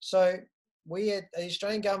 So the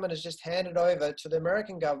Australian government has just handed over to the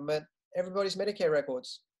American government everybody's Medicare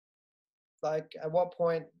records. Like, at what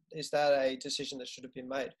point is that a decision that should have been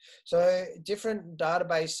made? So different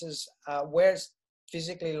databases, where it's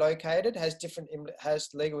physically located, has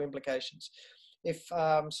legal implications.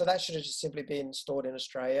 So that should have just simply been stored in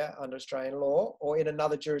Australia under Australian law, or in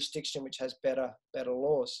another jurisdiction which has better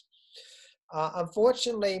laws.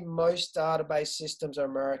 Unfortunately, most database systems are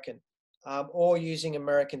American, or using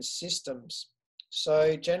American systems.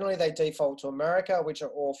 So generally they default to America, which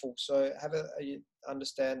are awful. So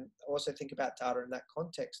also think about data in that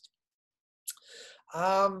context.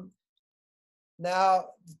 Now,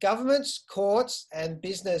 governments, courts, and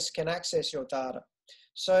business can access your data.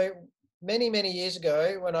 So many years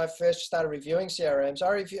ago, when I first started reviewing CRMs,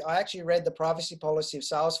 I actually read the privacy policy of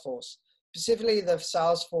Salesforce, specifically the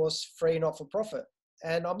Salesforce free not-for-profit.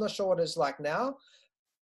 And I'm not sure what it's like now,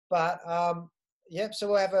 but yep. So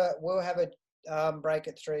we'll have a break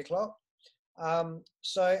at 3 o'clock.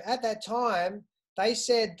 So at that time, they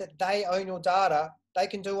said that they own your data. They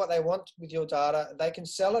can do what they want with your data. They can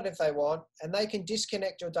sell it if they want, and they can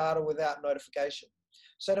disconnect your data without notification.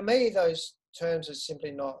 So to me, those terms are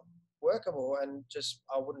simply not workable, and just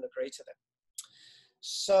I wouldn't agree to them.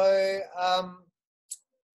 So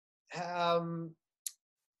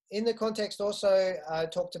in the context also, I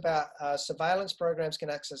talked about surveillance programs can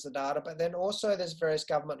access the data, but then also there's various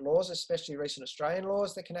government laws, especially recent Australian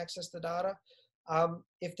laws, that can access the data.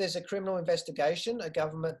 If there's a criminal investigation, a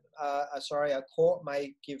court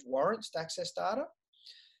may give warrants to access data.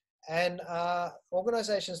 And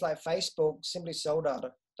organizations like Facebook simply sell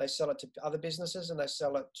data. They sell it to other businesses and they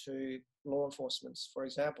sell it to law enforcement, for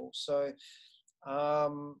example. So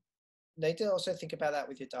need to also think about that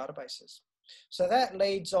with your databases. So that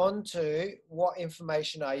leads on to what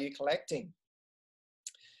information are you collecting?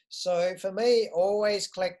 So for me, always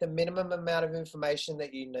collect the minimum amount of information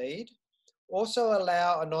that you need. Also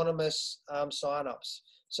allow anonymous sign-ups.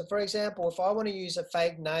 So for example, if I want to use a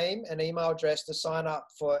fake name and email address to sign up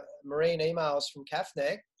for marine emails from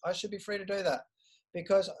CAFNEC, I should be free to do that,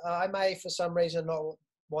 because I may, for some reason, not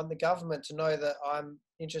want the government to know that I'm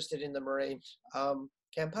interested in the marine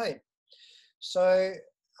campaign. So,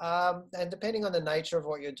 and depending on the nature of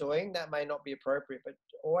what you're doing, that may not be appropriate, but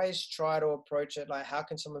always try to approach it like, how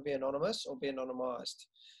can someone be anonymous or be anonymized?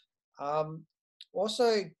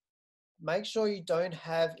 Also, make sure you don't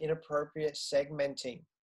have inappropriate segmenting.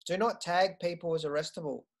 Do not tag people as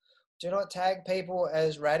arrestable. Do not tag people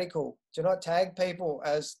as radical. Do not tag people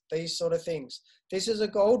as these sort of things. This is a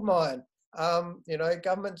gold mine. You know,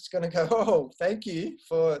 government's going to go, oh, thank you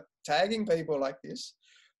for tagging people like this.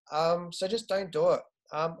 So just don't do it.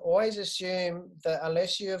 Always assume that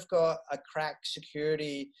unless you've got a crack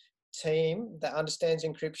security team that understands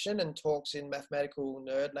encryption and talks in mathematical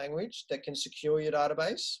nerd language that can secure your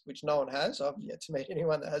database, which no one has. I've yet to meet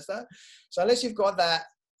anyone that has that. So unless you've got that,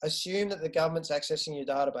 assume that the government's accessing your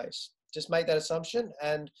database. Just make that assumption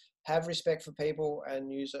and have respect for people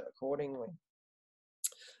and use it accordingly.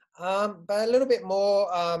 But a little bit more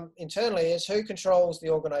internally is who controls the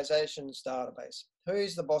organization's database?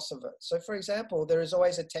 Who's the boss of it? So for example, there is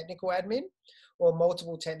always a technical admin or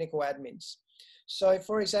multiple technical admins. So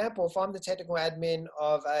for example, if I'm the technical admin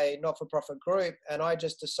of a not-for-profit group and I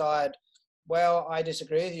just decide, well, I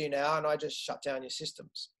disagree with you now, and I just shut down your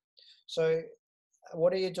systems. So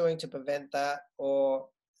what are you doing to prevent that, or,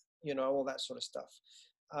 you know, all that sort of stuff.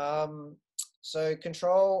 So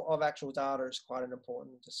control of actual data is quite an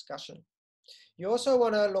important discussion. You also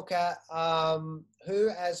want to look at who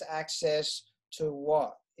has access to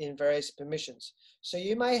what in various permissions. So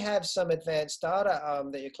you may have some advanced data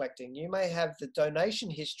that you're collecting. You may have the donation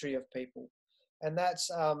history of people, and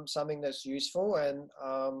that's something that's useful and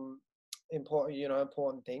important, you know,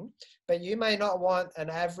 important thing. But you may not want an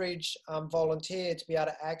average volunteer to be able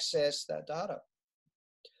to access that data.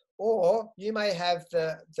 Or you may have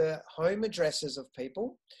the home addresses of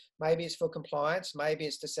people. Maybe it's for compliance, maybe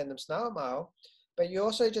it's to send them snail mail, but you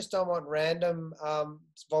also just don't want random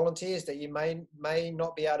volunteers that you may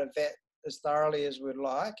not be able to vet as thoroughly as we'd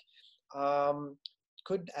like,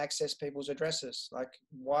 could access people's addresses. Like,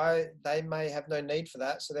 why they may have no need for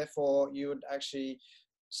that, so therefore you would actually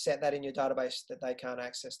set that in your database that they can't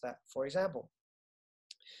access that, for example.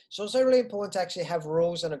 It's also really important to actually have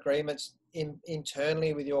rules and agreements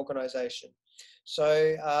internally with the organization.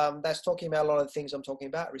 So that's talking about a lot of the things I'm talking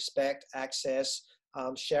about: respect, access,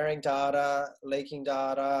 sharing data, leaking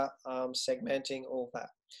data, segmenting, all that.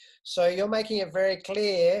 So you're making it very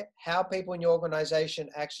clear how people in your organization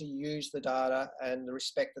actually use the data and the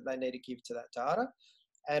respect that they need to give to that data,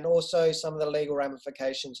 and also some of the legal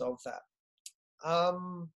ramifications of that.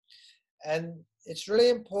 And it's really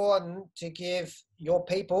important to give your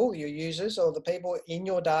people, your users, or the people in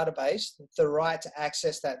your database the right to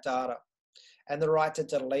access that data and the right to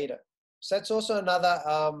delete it. So that's also another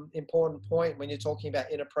important point when you're talking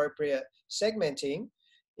about inappropriate segmenting,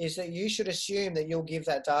 is that you should assume that you'll give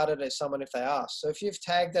that data to someone if they ask. So if you've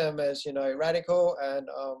tagged them as, you know, radical and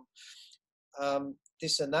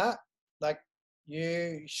this and that, like,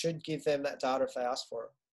 you should give them that data if they ask for it.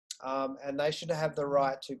 And they should have the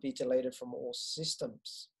right to be deleted from all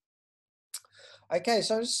systems. Okay,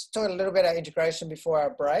 so I'll just talk a little bit about integration before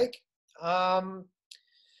our break.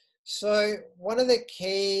 So one of the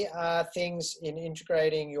key things in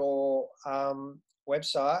integrating your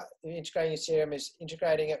website, integrating your CRM, is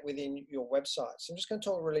integrating it within your website. So I'm just going to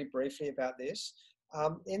talk really briefly about this.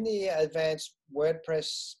 In the advanced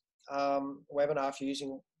WordPress webinar for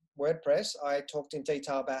using WordPress, I talked in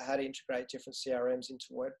detail about how to integrate different CRMs into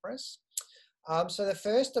WordPress. So the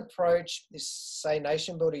first approach is, say,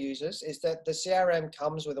 Nation Builder users, is that the CRM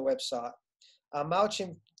comes with a website.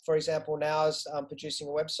 MailChimp, for example, now is producing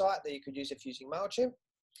a website that you could use if using MailChimp.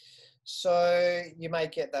 So you may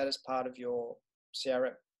get that as part of your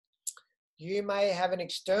CRM. You may have an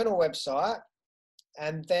external website,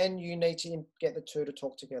 and then you need to get the two to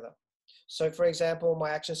talk together. So for example, my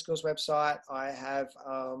Action Skills website, I have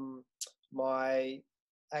my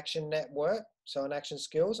Action Network. So on Action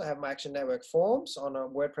Skills, I have my Action Network forms on a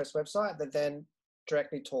WordPress website that then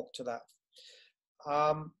directly talk to that.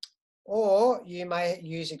 Or you may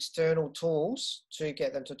use external tools to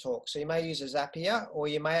get them to talk. So you may use a Zapier, or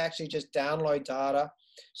you may actually just download data.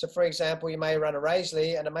 So for example, you may run a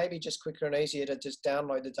Razorly, and it may be just quicker and easier to just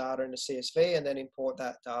download the data in a CSV and then import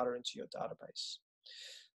that data into your database.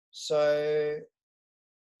 So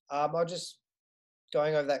I'll just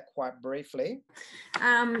going over that quite briefly.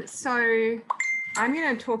 So I'm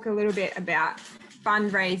going to talk a little bit about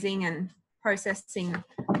fundraising and processing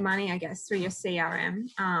money, I guess, through your CRM.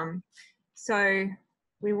 So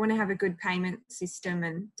we want to have a good payment system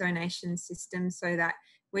and donation system so that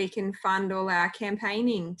we can fund all our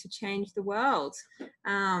campaigning to change the world.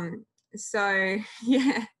 So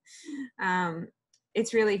yeah,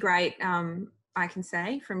 it's really great, I can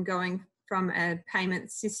say, from going from a payment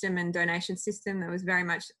system and donation system that was very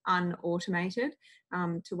much unautomated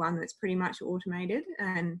to one that's pretty much automated,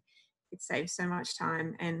 and it saves so much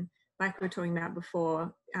time. And like we were talking about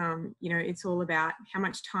before, you know, it's all about how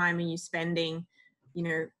much time are you spending, you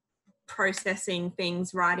know, processing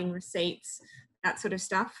things, writing receipts, that sort of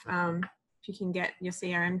stuff. If you can get your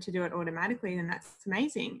CRM to do it automatically, then that's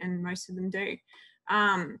amazing, and most of them do.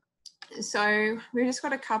 So we've just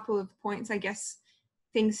got a couple of points, I guess,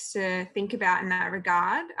 things to think about in that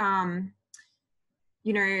regard.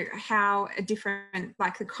 You know, how a different,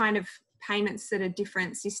 like the kind of payments that a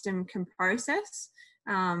different system can process.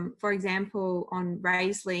 For example, on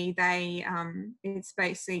Raisely, it's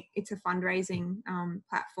a fundraising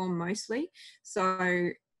platform mostly. So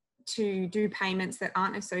to do payments that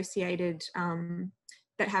aren't associated,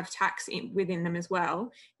 that have tax within them as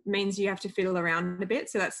well, means you have to fiddle around a bit.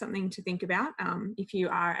 So that's something to think about if you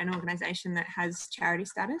are an organisation that has charity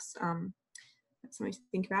status. That's something to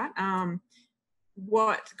think about.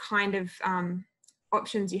 What kind of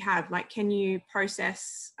options you have, like, can you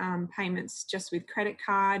process payments just with credit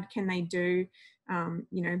card? Can they do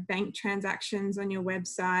you know, bank transactions on your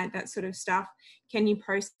website, that sort of stuff? Can you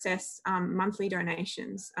process monthly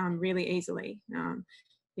donations really easily?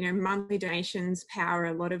 You know, monthly donations power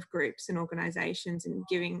a lot of groups and organisations in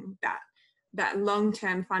giving that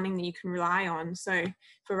long-term funding that you can rely on. So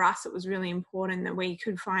for us, it was really important that we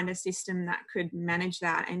could find a system that could manage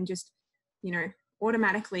that and just, you know,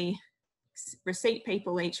 automatically receipt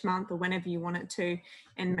people each month or whenever you want it to,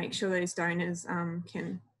 and make sure those donors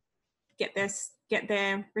can get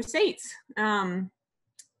their receipts. Whoa,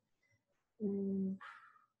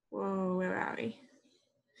 where are we?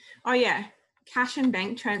 Oh yeah, cash and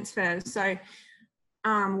bank transfers. So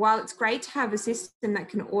while it's great to have a system that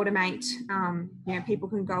can automate, you know, people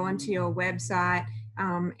can go onto your website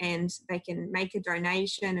and they can make a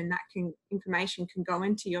donation, and that information can go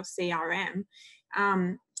into your CRM.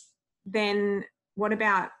 Then what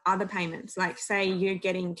about other payments? Like, say you're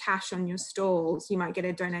getting cash on your stalls, you might get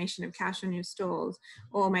a donation of cash on your stalls,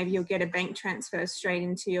 or maybe you'll get a bank transfer straight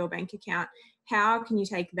into your bank account. How can you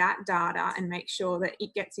take that data and make sure that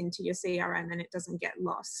it gets into your CRM and it doesn't get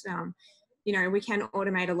lost? You know, we can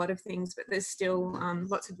automate a lot of things, but there's still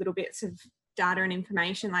lots of little bits of data and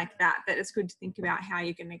information like that it's good to think about how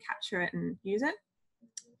you're going to capture it and use it.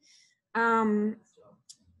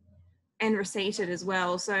 And receipt it as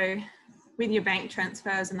well. So with your bank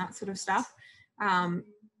transfers and that sort of stuff, how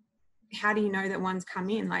do you know that one's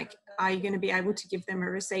come in? Like, are you going to be able to give them a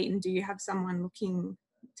receipt, and do you have someone looking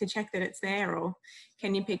to check that it's there, or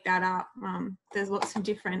can you pick that up? There's lots of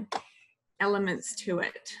different elements to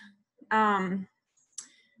it.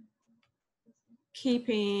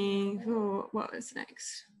 What was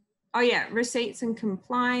next? Oh yeah, receipts and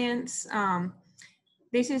compliance.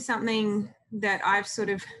 This is something that I've sort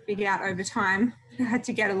of figured out over time, had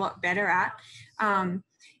to get a lot better at.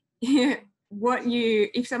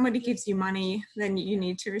 If somebody gives you money, then you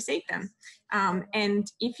need to receipt them.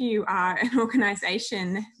 And if you are an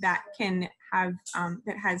organisation that can have,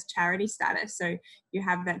 that has charity status, so you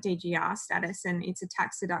have that DGR status and it's a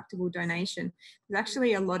tax deductible donation, there's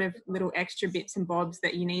actually a lot of little extra bits and bobs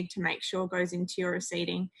that you need to make sure goes into your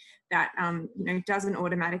receipting that, you know, doesn't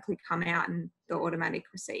automatically come out in the automatic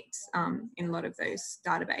receipts in a lot of those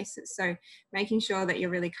databases. So making sure that you're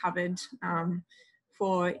really covered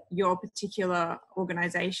for your particular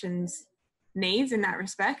organisation's needs in that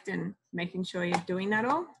respect, and making sure you're doing that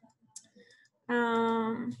all.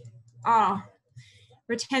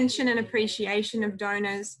 Retention and appreciation of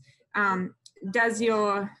donors. Does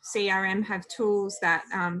your CRM have tools that,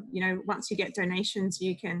 you know, once you get donations,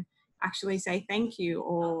 you can actually say thank you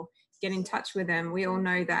or get in touch with them? We all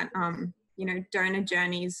know that, you know, donor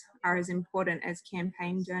journeys are as important as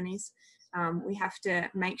campaign journeys. We have to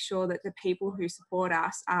make sure that the people who support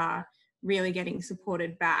us are really getting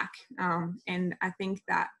supported back. And I think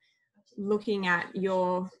that looking at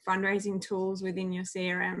your fundraising tools within your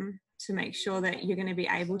CRM to make sure that you're going to be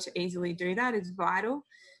able to easily do that is vital,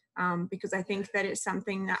 because I think that it's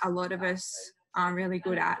something that a lot of us are really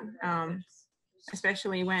good at,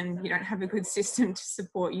 especially when you don't have a good system to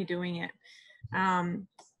support you doing it.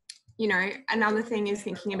 You know, another thing is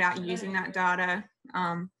thinking about using that data.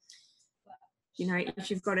 you know, if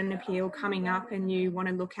you've got an appeal coming up and you want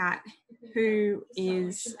to look at who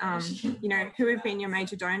is, you know, who have been your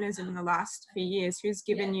major donors in the last few years, who's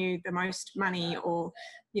given you the most money, or,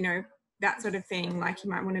 you know, that sort of thing. Like, you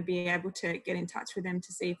might want to be able to get in touch with them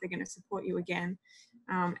to see if they're going to support you again,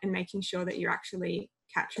 and making sure that you're actually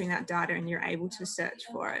capturing that data and you're able to search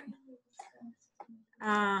for it.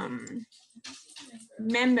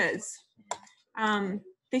 Members.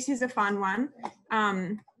 This is a fun one.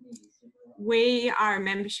 We are a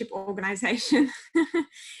membership organisation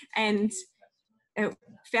and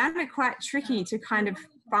found it quite tricky to kind of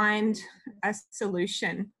find a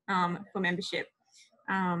solution for membership.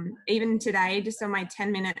 Even today, just on my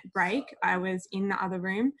 10-minute break, I was in the other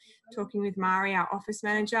room talking with Mari, our office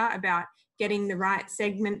manager, about getting the right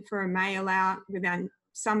segment for a mail out with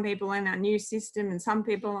some people in our new system and some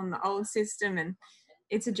people on the old system, and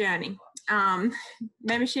it's a journey.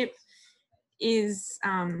 Membership is,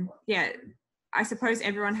 yeah, I suppose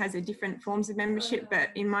everyone has a different forms of membership, but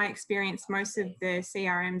in my experience, most of the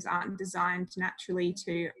CRMs aren't designed naturally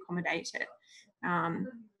to accommodate it.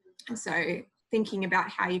 So thinking about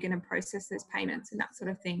how you're going to process those payments and that sort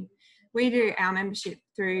of thing. We do our membership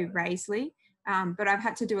through Raisely, but I've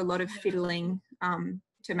had to do a lot of fiddling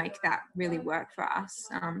to make that really work for us,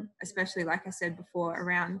 especially, like I said before,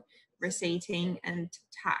 around receipting and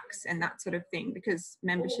tax and that sort of thing, because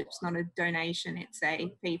membership's not a donation, it's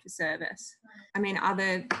a fee for service. I mean,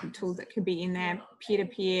 other tools that could be in there,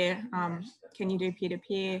 peer-to-peer, can you do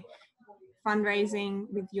peer-to-peer fundraising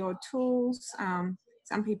with your tools?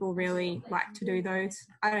 Some people really like to do those.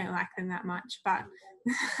 I don't like them that much, but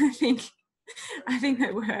I think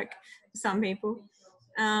they work for some people.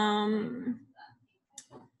 And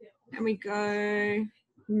we go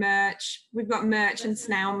merch. We've got merch and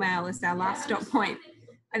snail mail as our last stop point.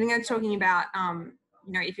 I think I'm talking about,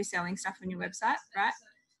 you know, if you're selling stuff on your website, right?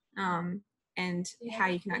 And how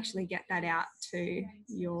you can actually get that out to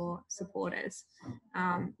your supporters.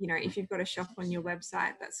 You know, if you've got a shop on your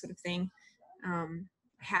website, that sort of thing,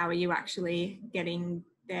 how are you actually getting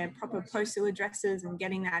their proper postal addresses and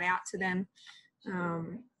getting that out to them,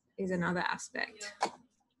 is another aspect.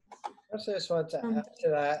 I just want to add to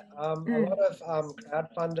that. A lot of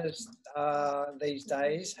crowdfunders these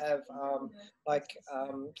days have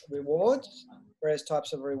rewards, various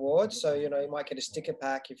types of rewards. So, you know, you might get a sticker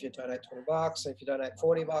pack if you donate $20. If you donate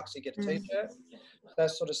 $40, you get a t-shirt,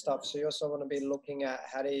 that sort of stuff. So you also want to be looking at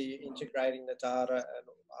how do you integrating the data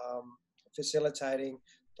and facilitating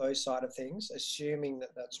those side of things, assuming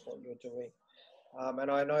that that's what you're doing.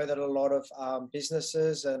 And I know that a lot of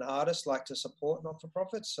businesses and artists like to support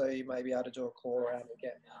not-for-profits, so you may be able to do a call around and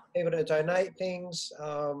get people to donate things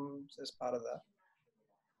as part of that.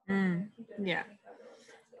 Yeah.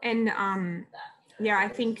 And yeah, I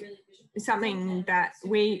think something that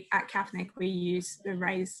we at CAFNEC, we use the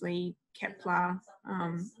Raisely Kepler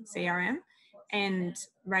CRM, and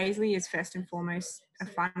Raisely is first and foremost a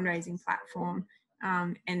fundraising platform,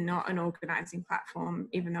 and not an organising platform,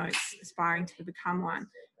 even though it's aspiring to become one.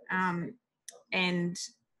 And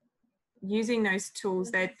using those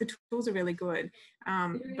tools, the tools are really good,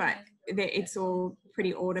 but it's all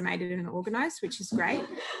pretty automated and organised, which is great.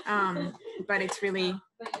 But it's really,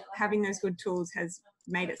 having those good tools has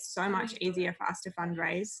made it so much easier for us to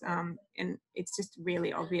fundraise, and it's just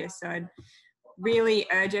really obvious. So I'd really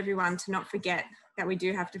urge everyone to not forget that we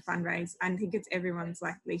do have to fundraise. I think it's everyone's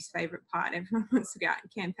like least favourite part. Everyone wants to go out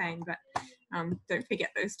and campaign, but don't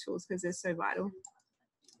forget those tools because they're so vital.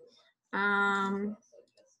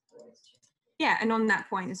 Yeah, and on that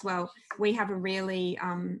point as well, we have a really,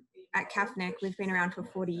 at CAFNEC, we've been around for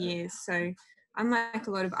 40 years. So unlike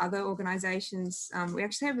a lot of other organisations, we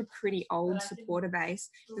actually have a pretty old supporter base.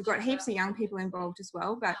 We've got heaps of young people involved as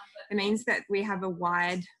well, but it means that we have a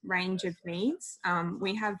wide range of needs.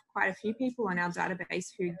 We have quite a few people on our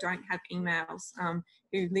database who don't have emails,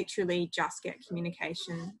 who literally just get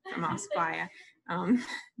communication from us via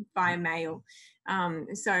mail.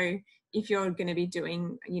 So if you're going to be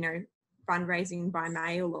doing, you know, fundraising by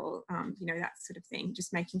mail or, you know, that sort of thing,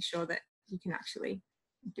 just making sure that you can actually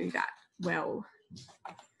do that well.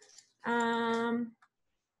 Oh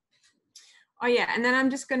yeah, and then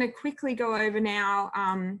I'm just going to quickly go over now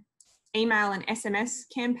email and SMS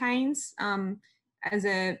campaigns as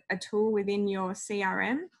a tool within your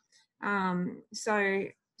CRM. So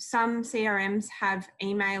some CRMs have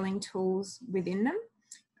emailing tools within them,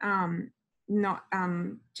 not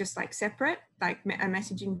just like separate, like a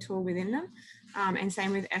messaging tool within them, and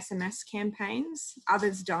same with SMS campaigns.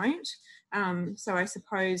 Others don't. So I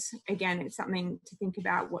suppose, again, it's something to think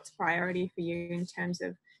about what's priority for you in terms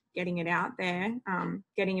of getting it out there,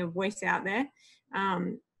 getting your voice out there.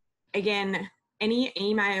 Again, any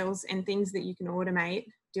emails and things that you can automate,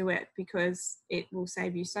 do it, because it will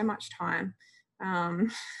save you so much time.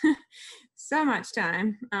 So much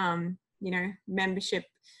time, you know, membership,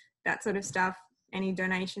 that sort of stuff, any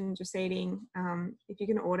donations receiving. If you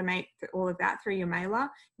can automate all of that through your mailer,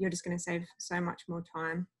 you're just going to save so much more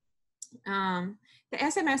time. The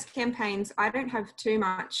SMS campaigns, I don't have too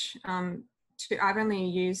much I've only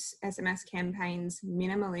used SMS campaigns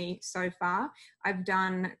minimally so far. I've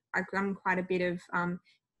done quite a bit of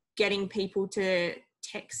getting people to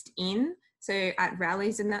text in. So at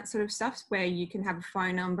rallies and that sort of stuff, where you can have a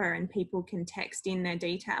phone number and people can text in their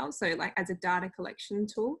details. So like as a data collection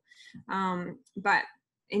tool. But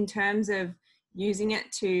in terms of using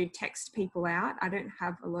it to text people out, I don't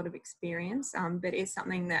have a lot of experience, but it's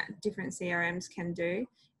something that different CRMs can do,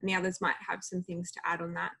 and the others might have some things to add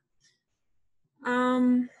on that.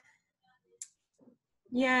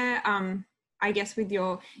 I guess with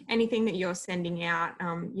anything that you're sending out,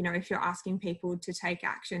 you know, if you're asking people to take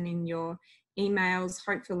action in your emails,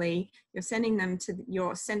 hopefully you're sending them to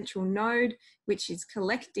your central node, which is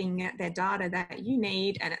collecting their data that you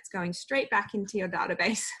need, and it's going straight back into your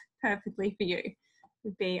database perfectly for you.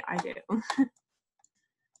 Would be ideal.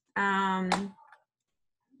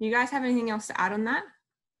 You guys have anything else to add on that?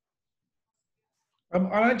 I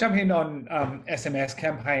want to jump in on SMS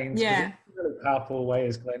campaigns. Yeah. It's a really powerful way,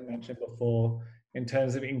 as Glenn mentioned before, in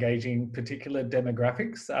terms of engaging particular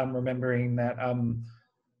demographics. Remembering that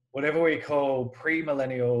whatever we call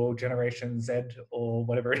pre-millennial Generation Z or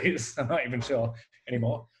whatever it is, I'm not even sure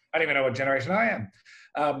anymore. I don't even know what generation I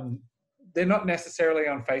am. They're not necessarily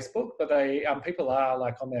on Facebook, but they people are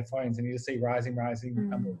like on their phones, and you just see rising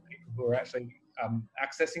number of people who are actually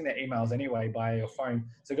accessing their emails anyway by your phone.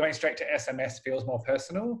 So going straight to SMS feels more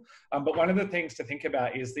personal. But one of the things to think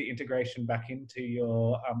about is the integration back into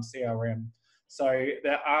your CRM. So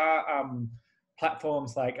there are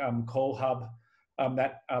platforms like Call Hub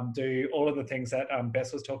that do all of the things that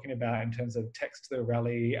Bess was talking about in terms of text to the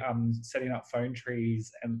rally, setting up phone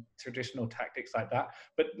trees and traditional tactics like that,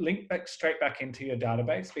 but link straight back into your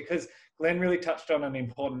database, because Glenn really touched on an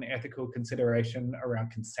important ethical consideration around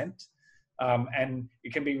consent. And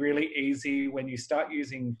it can be really easy when you start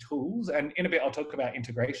using tools, and in a bit I'll talk about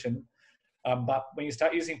integration, but when you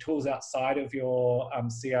start using tools outside of your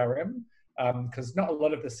CRM, because not a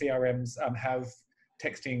lot of the CRMs have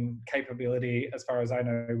texting capability, as far as I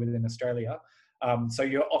know, within Australia. So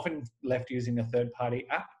you're often left using a third-party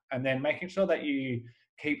app, and then making sure that you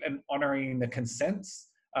keep honouring the consents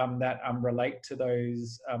that relate to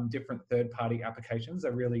those different third-party applications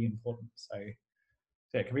are really important. So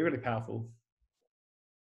yeah, it can be really powerful.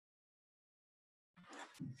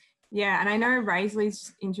 Yeah, and I know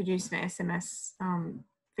Raisley's introduced an SMS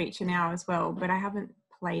feature now as well, but I haven't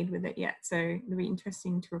played with it yet, so it'll be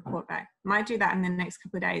interesting to report back. Might do that in the next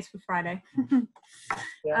couple of days for Friday.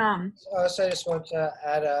 Yeah. So I also just want to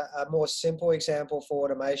add a more simple example for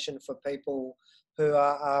automation for people who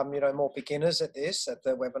are you know, more beginners at this, at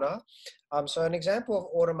the webinar. So an example of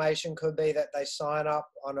automation could be that they sign up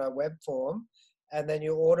on a web form, and then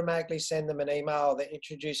you automatically send them an email that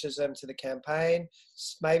introduces them to the campaign,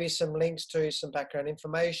 maybe some links to some background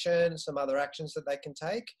information, some other actions that they can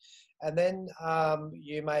take. And then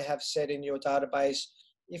you may have said in your database,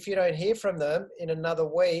 if you don't hear from them in another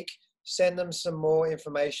week, send them some more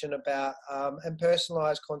information about and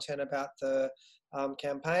personalized content about the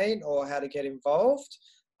campaign or how to get involved.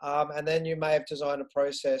 And then you may have designed a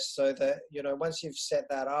process so that, you know, once you've set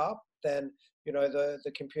that up, then you know,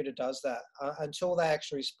 the computer does that until they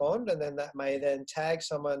actually respond, and then that may then tag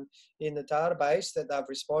someone in the database that they've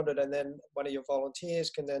responded, and then one of your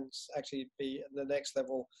volunteers can then actually be the next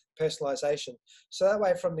level personalization. So that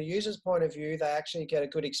way, from the user's point of view, they actually get a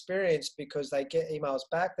good experience because they get emails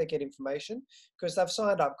back, they get information because they've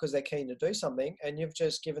signed up because they're keen to do something, and you've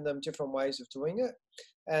just given them different ways of doing it.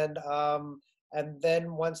 And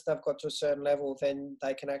then once they've got to a certain level, then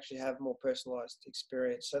they can actually have more personalized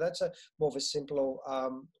experience. So that's a more of a simpler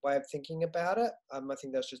way of thinking about it. I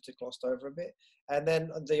think that's just glossed over a bit. And then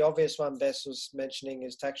the obvious one Bess was mentioning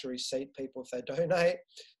is to actually receipt people if they donate,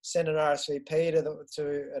 send an RSVP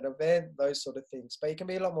to an event, those sort of things. But you can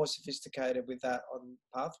be a lot more sophisticated with that on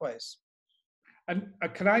pathways. And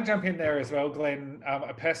can I jump in there as well, Glenn?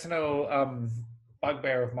 A personal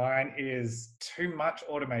bugbear of mine is too much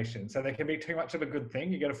automation. So there can be too much of a good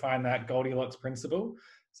thing. You got to find that Goldilocks principle.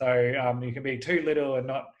 So you can be too little and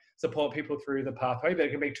not support people through the pathway, but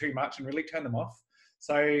it can be too much and really turn them off.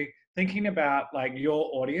 So thinking about like your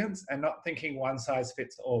audience and not thinking one size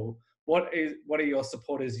fits all. What are your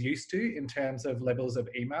supporters used to in terms of levels of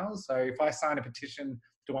emails? So if I sign a petition,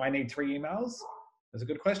 do I need 3 emails? That's a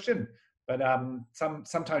good question. But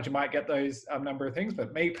sometimes you might get those number of things.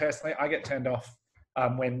 But me personally, I get turned off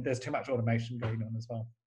when there's too much automation going on as well.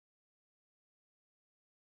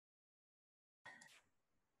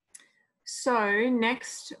 So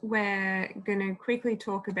next, we're going to quickly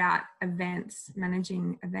talk about events,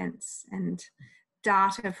 managing events and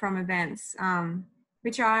data from events,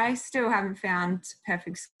 which I still haven't found a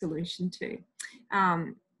perfect solution to.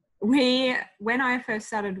 When I first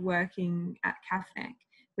started working at CAFNEC,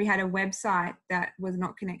 we had a website that was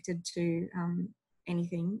not connected to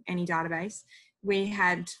any database. We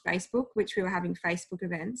had Facebook, which we were having Facebook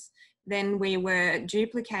events. Then we were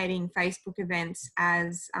duplicating Facebook events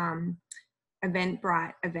as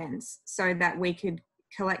Eventbrite events so that we could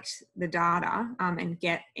collect the data and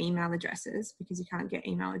get email addresses, because you can't get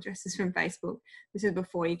email addresses from Facebook. This is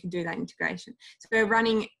before you could do that integration. So we're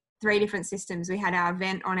running 3 different systems. We had our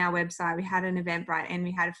event on our website, we had an Eventbrite, and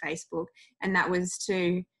we had a Facebook. And that was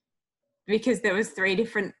because there was 3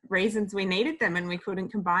 different reasons we needed them and we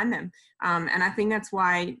couldn't combine them. And I think that's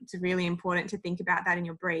why it's really important to think about that in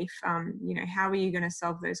your brief. You know, how are you going to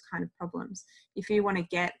solve those kind of problems? If you want to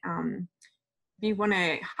get if you want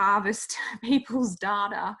to harvest people's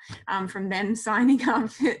data from them signing up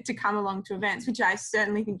to come along to events, which I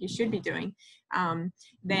certainly think you should be doing,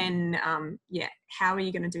 then yeah, how are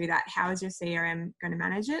you going to do that? How is your CRM going to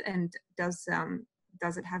manage it? And does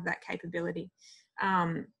it have that capability?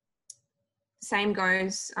 Same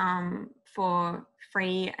goes for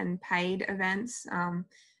free and paid events.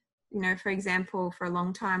 You know, for example, for a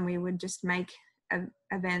long time, we would just make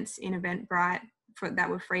events in Eventbrite that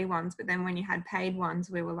were free ones, but then when you had paid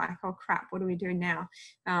ones, we were like, oh crap, what do we do now?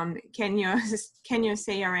 Can your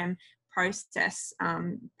CRM process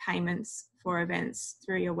payments for events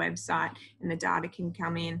through your website, and the data can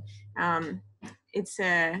come in? It's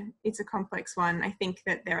a complex one. I think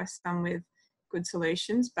that there are some with good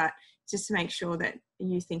solutions, but just to make sure that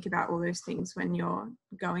you think about all those things when you're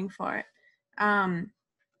going for it.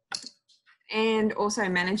 And also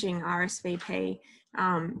managing RSVP,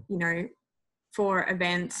 you know, for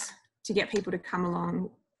events to get people to come along,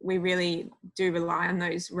 we really do rely on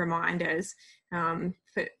those reminders.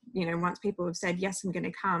 For, you know, once people have said, yes, I'm going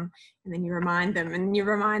to come, and then you remind them, and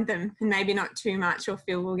maybe not too much, or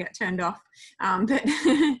Phil will get turned off. But,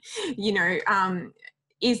 you know,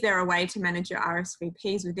 is there a way to manage your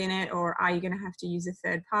RSVPs within it, or are you going to have to use a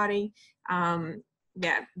third party?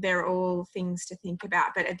 Yeah, they're all things to think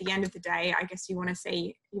about. But at the end of the day, I guess you want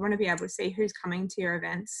to be able to see who's coming to your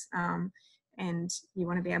events. And you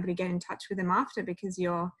want to be able to get in touch with them after, because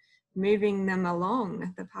you're moving them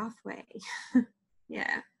along the pathway.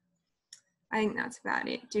 Yeah, I think that's about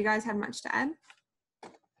it. Do you guys have much to add?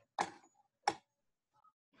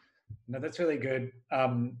 No, that's really good.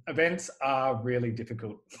 Events are really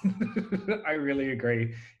difficult. I really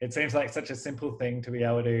agree. It seems like such a simple thing to be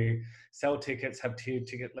able to sell tickets, have tiered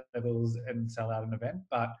ticket levels, and sell out an event,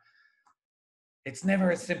 but it's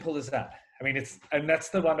never as simple as that. I mean, and that's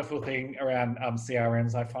the wonderful thing around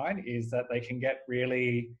CRMs, I find, is that they can get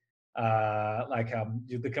really,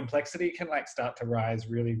 the complexity can like start to rise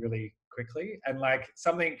really, really quickly. And like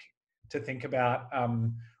something to think about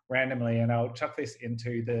randomly, and I'll chuck this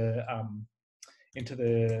into the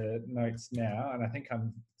notes now, and I think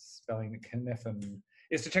I'm spelling it Cynefin,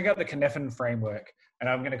 is to check out the Cynefin framework. And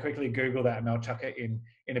I'm going to quickly Google that, and I'll chuck it in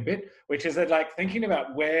a bit, which is that like thinking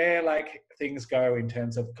about where like things go in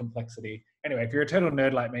terms of complexity. Anyway, if you're a total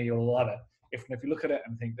nerd like me, you'll love it. If you look at it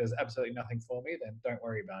and think there's absolutely nothing for me, then don't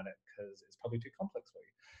worry about it, because it's probably too complex for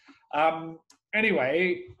you.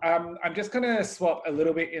 Anyway, I'm just going to swap a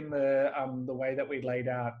little bit in the way that we laid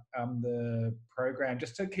out the program,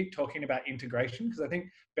 just to keep talking about integration, because I think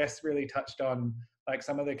Bess really touched on like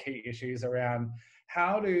some of the key issues around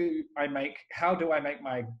how do I make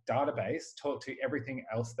my database talk to everything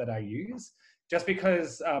else that I use. Just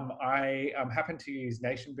because I happen to use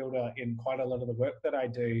Nation Builder in quite a lot of the work that I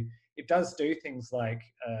do, it does do things like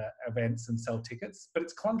events and sell tickets, but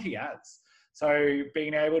it's clunky as. So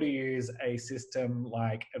being able to use a system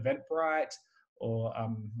like Eventbrite, or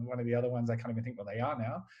one of the other ones, I can't even think what they are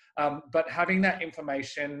now, but having that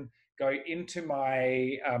information go into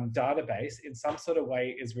my database in some sort of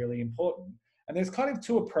way is really important. And there's kind of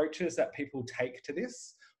 2 approaches that people take to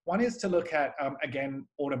this. One is to look at, again,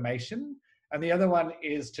 automation, and the other one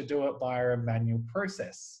is to do it via a manual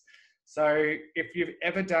process. So if you've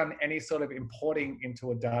ever done any sort of importing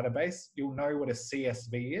into a database, you'll know what a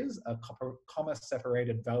CSV is, a comma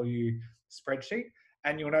separated value spreadsheet,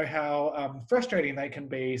 and you'll know how frustrating they can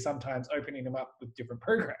be sometimes opening them up with different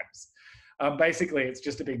programs. Basically, it's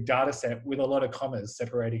just a big data set with a lot of commas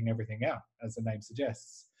separating everything out, as the name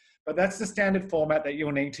suggests. But that's the standard format that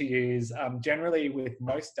you'll need to use generally with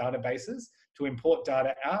most databases to import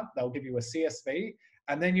data out. They'll give you a CSV,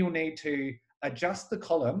 and then you'll need to adjust the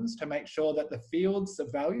columns to make sure that the fields, the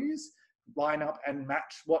values line up and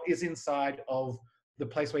match what is inside of the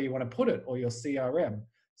place where you want to put it, or your CRM.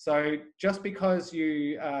 So just because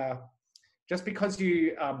you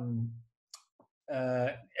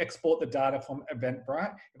export the data from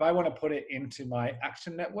Eventbrite, if I want to put it into my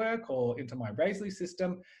Action Network or into my Raisley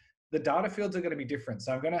system, the data fields are going to be different.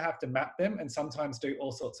 So I'm going to have to map them and sometimes do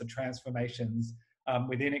all sorts of transformations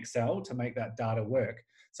within Excel to make that data work.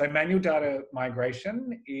 So manual data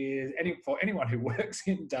migration is, for anyone who works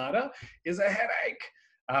in data, is a headache,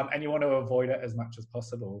 and you want to avoid it as much as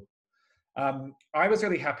possible. I was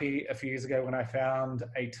really happy a few years ago when I found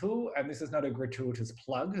a tool, and this is not a gratuitous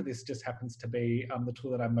plug, this just happens to be the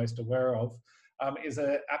tool that I'm most aware of, is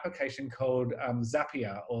an application called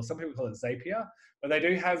Zapier, or some people call it Zapier, but they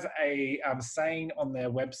do have a saying on their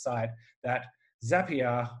website that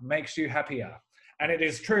Zapier makes you happier. And it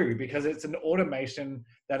is true, because it's an automation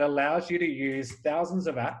that allows you to use thousands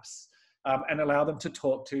of apps and allow them to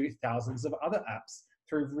talk to thousands of other apps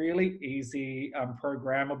through really easy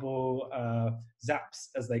programmable zaps,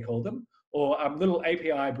 as they call them, or little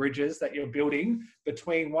API bridges that you're building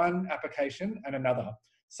between one application and another.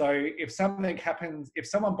 So if something happens, if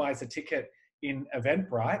someone buys a ticket in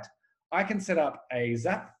Eventbrite, I can set up a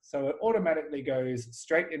zap, so it automatically goes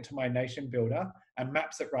straight into my nation builder and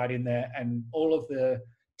maps it right in there, and all of the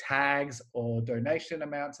tags or donation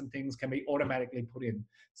amounts and things can be automatically put in.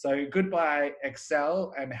 So goodbye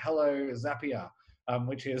Excel and hello Zapier,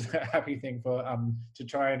 which is a happy thing for to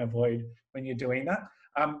try and avoid when you're doing that.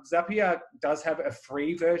 Zapier does have a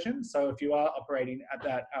free version, so if you are operating at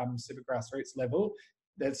that super grassroots level,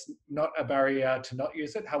 there's not a barrier to not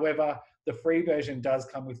use it. However, the free version does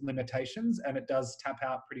come with limitations, and it does tap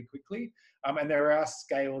out pretty quickly. And there are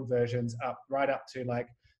scaled versions right up to like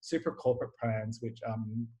super corporate plans, which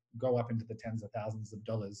go up into the tens of thousands of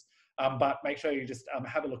dollars. But make sure you just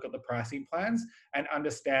have a look at the pricing plans and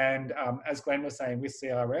understand, as Glenn was saying with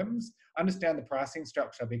CRMs, understand the pricing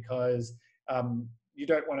structure, because you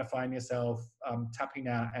don't want to find yourself tapping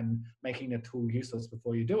out and making a tool useless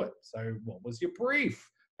before you do it. So what was your brief?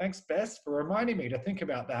 Thanks, Bess, for reminding me to think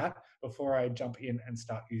about that before I jump in and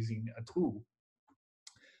start using a tool.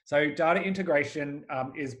 So data integration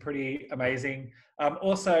is pretty amazing.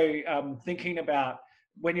 Also, thinking about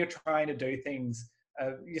when you're trying to do things,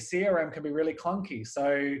 your CRM can be really clunky.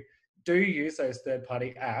 So do use those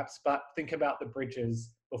third-party apps, but think about the bridges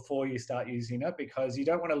before you start using it, because you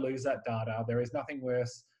don't want to lose that data. There is nothing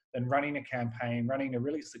worse than running a campaign, running a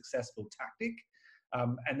really successful tactic,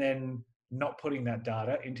 and then not putting that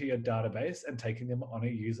data into your database and taking them on a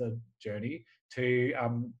user journey to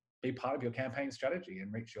be part of your campaign strategy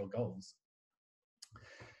and reach your goals.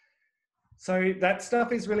 So that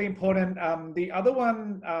stuff is really important. The other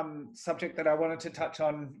one subject that I wanted to touch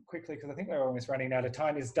on quickly, because I think we're almost running out of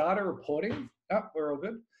time, is data reporting. Oh, we're all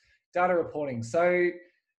good. Data reporting. So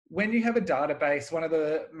when you have a database, one of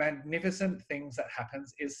the magnificent things that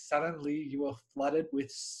happens is suddenly you are flooded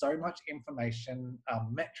with so much information,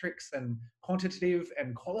 metrics and quantitative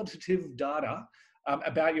and qualitative data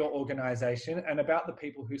about your organization and about the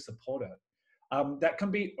people who support it. That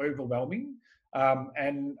can be overwhelming.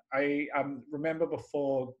 And I remember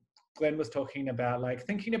before Glenn was talking about like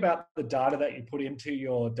thinking about the data that you put into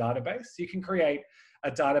your database. You can create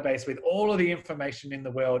a database with all of the information in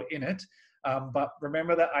the world in it. But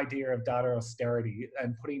remember that idea of data austerity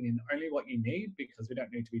and putting in only what you need, because we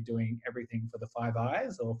don't need to be doing everything for the Five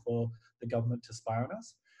Eyes or for the government to spy on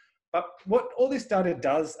us. But what all this data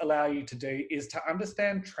does allow you to do is to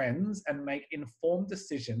understand trends and make informed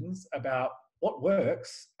decisions about what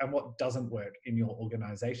works and what doesn't work in your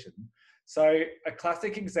organization. So a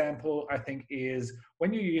classic example, I think, is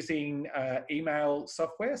when you're using email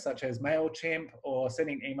software such as MailChimp, or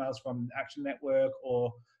sending emails from Action Network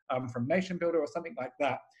or from Nation Builder or something like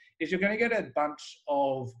that, is you're going to get a bunch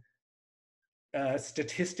of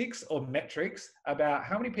statistics or metrics about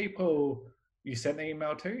how many people you sent the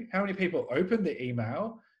email to, how many people opened the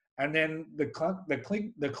email, and then the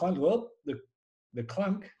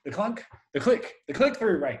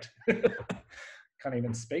click-through rate. Can't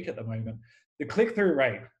even speak at the moment. The click-through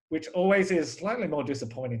rate, which always is slightly more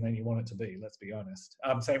disappointing than you want it to be, let's be honest.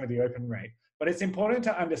 Same with the open rate. But it's important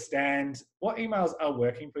to understand what emails are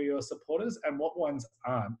working for your supporters and what ones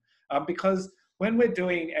aren't. Because when we're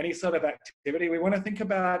doing any sort of activity, we want to think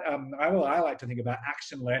about, I like to think about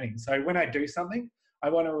action learning. So when I do something, I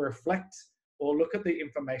want to reflect or look at the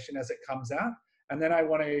information as it comes out. And then I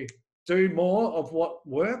want to do more of what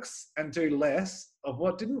works and do less of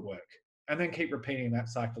what didn't work, and then keep repeating that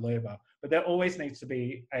cycle over. But there always needs to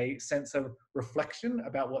be a sense of reflection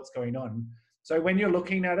about what's going on. So when you're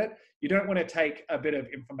looking at it, you don't want to take a bit of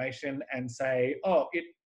information and say, oh,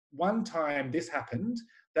 one time this happened.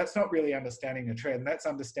 That's not really understanding a trend. That's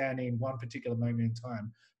understanding one particular moment in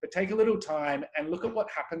time. But take a little time and look at what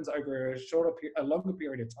happens over a longer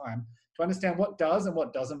period of time to understand what does and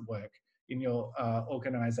what doesn't work in your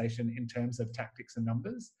organization in terms of tactics and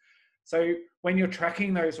numbers. So when you're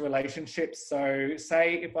tracking those relationships, so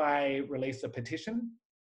say if I release a petition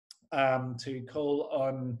to call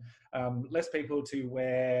on less people to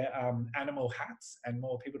wear animal hats and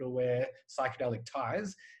more people to wear psychedelic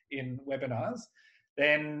ties in webinars,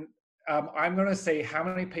 then I'm going to see how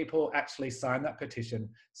many people actually sign that petition.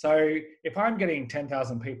 So if I'm getting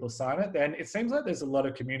 10,000 people sign it, then it seems like there's a lot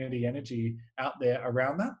of community energy out there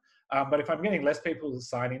around that. But if I'm getting less people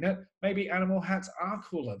signing it, maybe animal hats are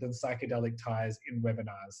cooler than psychedelic ties in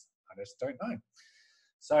webinars. I just don't know.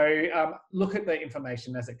 So look at the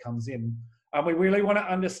information as it comes in. We really want to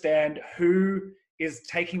understand who is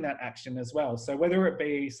taking that action as well. So whether it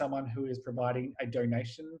be someone who is providing a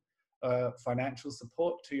donation, financial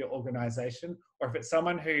support to your organization, or if it's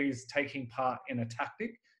someone who's taking part in a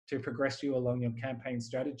tactic to progress you along your campaign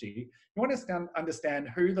strategy, you want to understand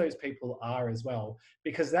who those people are as well,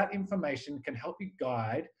 because that information can help you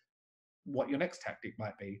guide what your next tactic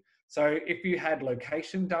might be. So if you had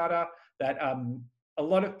location data that a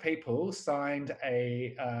lot of people signed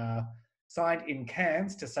in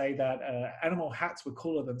Cairns to say that animal hats were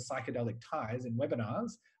cooler than psychedelic ties in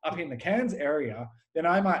webinars up in the Cairns area, then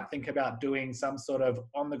I might think about doing some sort of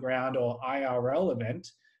on the ground or IRL event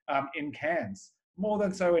in Cairns, more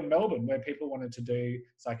than so in Melbourne, where people wanted to do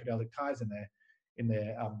psychedelic ties in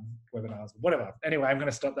their webinars, whatever. Anyway, I'm going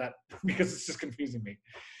to stop that because it's just confusing me.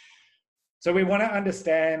 So we want to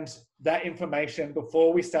understand that information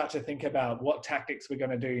before we start to think about what tactics we're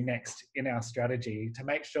going to do next in our strategy, to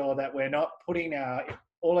make sure that we're not putting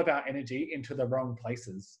all of our energy into the wrong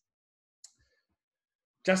places.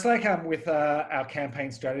 Just like with our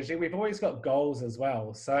campaign strategy, we've always got goals as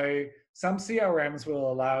well. So some CRMs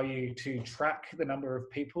will allow you to track the number of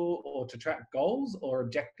people or to track goals or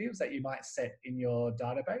objectives that you might set in your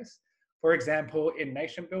database. For example, in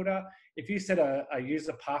Nation Builder, if you set a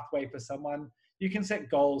user pathway for someone, you can set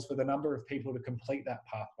goals for the number of people to complete that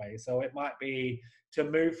pathway. So it might be to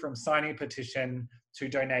move from signing a petition to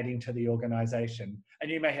donating to the organization.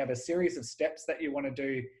 And you may have a series of steps that you want to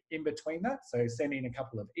do in between that. So sending a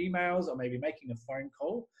couple of emails or maybe making a phone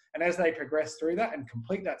call. And as they progress through that and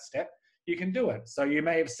complete that step, you can do it. So you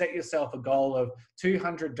may have set yourself a goal of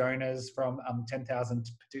 200 donors from 10,000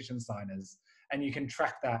 petition signers, and you can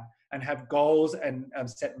track that and have goals and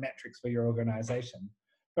set metrics for your organization.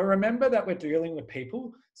 But remember that we're dealing with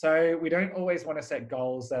people, so we don't always want to set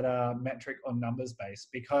goals that are metric or numbers based,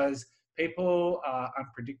 because people are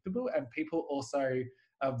unpredictable and people also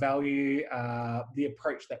value the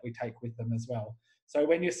approach that we take with them as well. So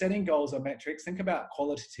when you're setting goals or metrics, think about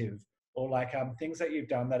qualitative, or like things that you've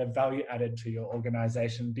done that are value added to your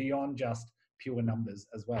organization beyond just pure numbers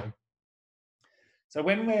as well. So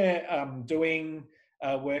when we're doing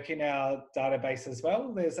work in our database as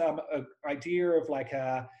well, there's an idea of like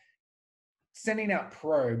sending out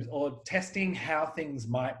probes or testing how things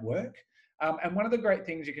might work. And one of the great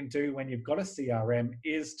things you can do when you've got a CRM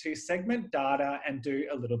is to segment data and do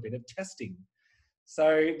a little bit of testing.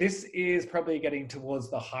 So this is probably getting towards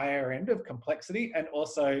the higher end of complexity and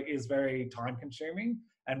also is very time consuming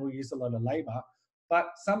and will use a lot of labor.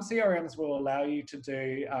 But some CRMs will allow you to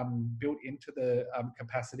do built into the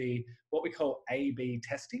capacity what we call A/B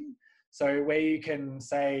testing. So where you can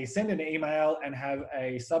say, send an email and have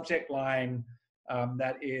a subject line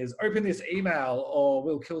that is open this email or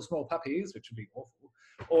we'll kill small puppies, which would be awful.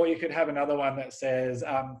 Or you could have another one that says,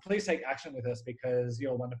 please take action with us because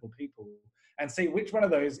you're wonderful people, and see which one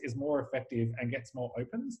of those is more effective and gets more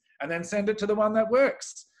opens, and then send it to the one that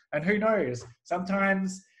works. And who knows,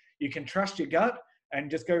 sometimes you can trust your gut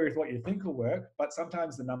and just go with what you think will work, but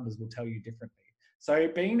sometimes the numbers will tell you differently. So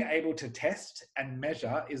being able to test and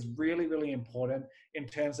measure is really, really important in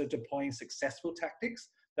terms of deploying successful tactics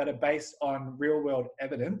that are based on real world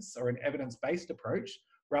evidence or an evidence-based approach,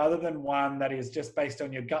 rather than one that is just based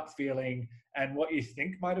on your gut feeling and what you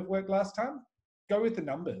think might have worked last time. Go with the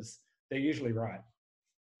numbers. They're usually right.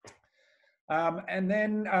 And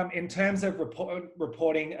then in terms of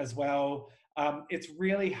reporting as well, it's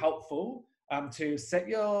really helpful to set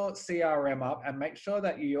your CRM up and make sure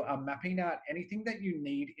that you are mapping out anything that you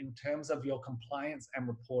need in terms of your compliance and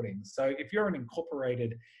reporting. So if you're an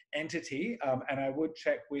incorporated entity, and I would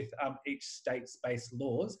check with each state's based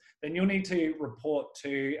laws, then you'll need to report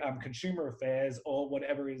to Consumer Affairs or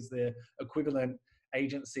whatever is the equivalent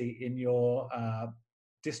agency in your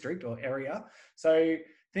district or area. So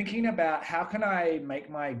thinking about how can I make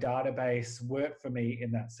my database work for me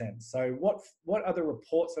in that sense. So what are the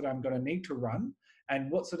reports that I'm going to need to run, and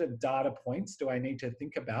what sort of data points do I need to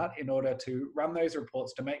think about in order to run those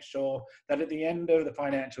reports to make sure that at the end of the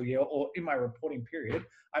financial year or in my reporting period,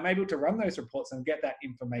 I'm able to run those reports and get that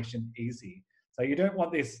information easy. So you don't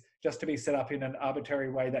want this just to be set up in an arbitrary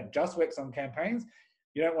way that just works on campaigns.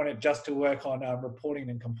 You don't want it just to work on reporting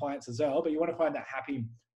and compliance as well, but you want to find that happy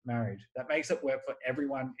marriage that makes it work for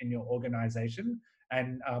everyone in your organization,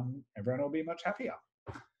 and everyone will be much happier,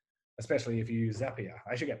 especially if you use Zapier.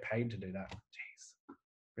 I should get paid to do that. Jeez,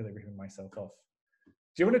 really ripping myself off.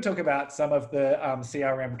 Do you want to talk about some of the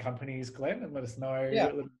CRM companies, Glenn, and let us know?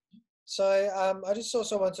 Yeah. So I just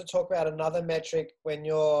also want to talk about another metric when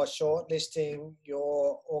you're shortlisting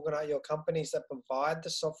your companies that provide the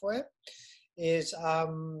software. Is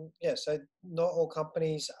so not all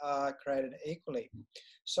companies are created equally.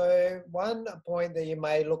 So one point that you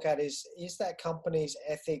may look at is that company's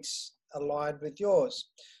ethics aligned with yours?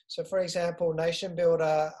 So for example, Nation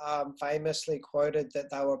Builder famously quoted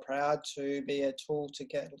that they were proud to be a tool to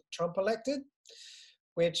get Trump elected,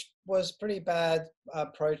 which was pretty bad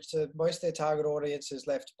approach to most of their target audience is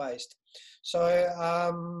left-based.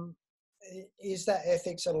 So is that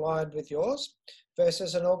ethics aligned with yours?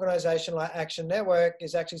 Versus an organization like Action Network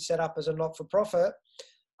is actually set up as a not-for-profit,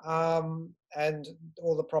 and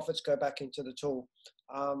all the profits go back into the tool,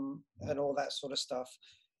 and all that sort of stuff.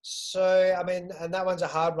 So, I mean, and that one's a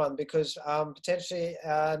hard one because potentially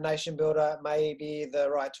Nation Builder may be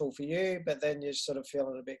the right tool for you, but then you're sort of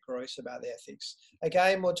feeling a bit gross about the ethics.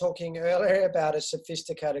 Again, we're talking earlier about a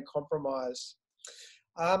sophisticated compromise.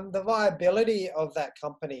 The viability of that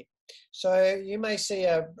company. So you may see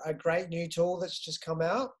a great new tool that's just come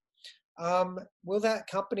out. Will that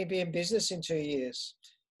company be in business in 2 years?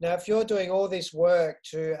 Now, if you're doing all this work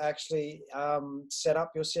to actually set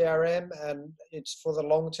up your CRM and it's for the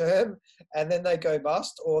long term, and then they go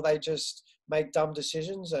bust or they just make dumb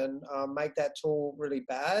decisions and make that tool really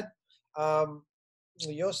bad,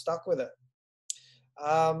 you're stuck with it.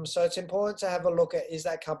 So it's important to have a look at, is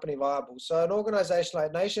that company viable? So an organization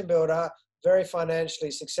like Nation Builder, very financially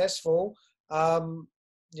successful,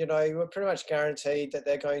 you know, you were pretty much guaranteed that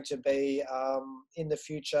they're going to be in the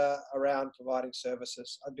future around providing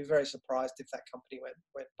services. I'd be very surprised if that company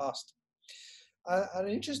went bust. An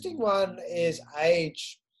interesting one is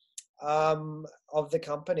age of the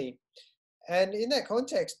company. And in that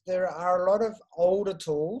context, there are a lot of older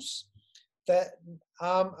tools that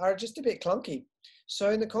are just a bit clunky. So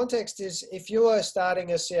in the context is, if you are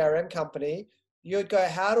starting a CRM company, you'd go,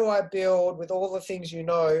 how do I build with all the things you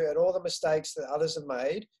know and all the mistakes that others have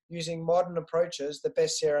made using modern approaches, the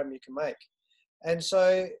best CRM you can make? And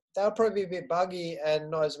so they'll probably be a bit buggy and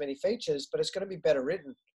not as many features, but it's going to be better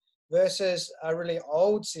written versus a really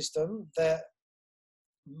old system that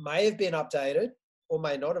may have been updated or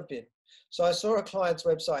may not have been. So I saw a client's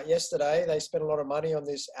website yesterday. They spent a lot of money on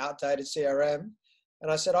this outdated CRM. And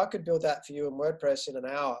I said, I could build that for you in WordPress in an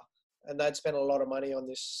hour. And they'd spent a lot of money on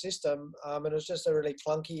this system. And it was just a really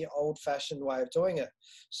clunky, old-fashioned way of doing it.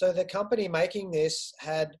 So the company making this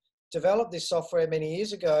had developed this software many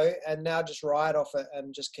years ago and now just ride off it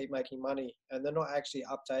and just keep making money. And they're not actually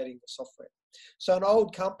updating the software. So an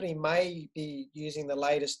old company may be using the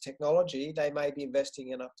latest technology. They may be investing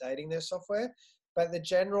in updating their software. But the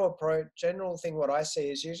general thing, what I see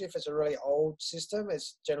is usually if it's a really old system,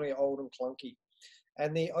 it's generally old and clunky.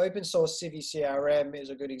 And the open source Civi CRM is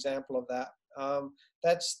a good example of that.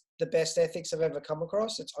 That's the best ethics I've ever come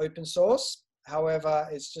across. It's open source. However,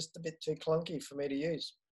 it's just a bit too clunky for me to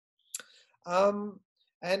use. And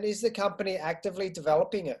is the company actively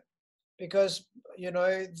developing it? Because, you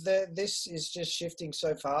know, this is just shifting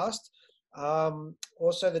so fast.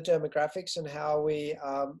 Also the demographics and how we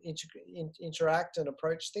interact and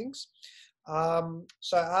approach things.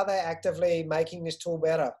 So are they actively making this tool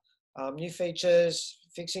better? New features,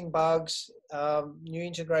 fixing bugs, new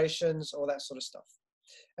integrations, all that sort of stuff.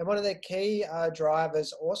 And one of the key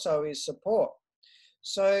drivers also is support.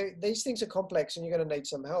 So these things are complex and you're going to need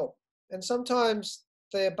some help. And sometimes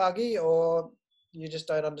they're buggy or you just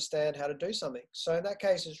don't understand how to do something. So in that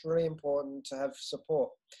case, it's really important to have support.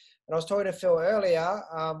 And I was talking to Phil earlier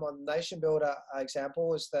on Nation Builder example,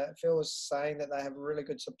 was that Phil was saying that they have really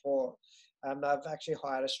good support. and they've actually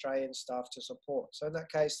hired Australian staff to support. So in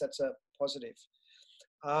that case, that's a positive.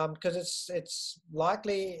 Because it's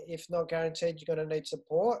likely, if not guaranteed, you're going to need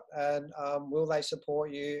support, and will they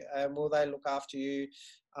support you, and will they look after you,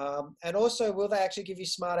 and also will they actually give you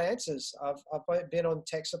smart answers? I've been on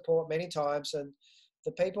tech support many times, and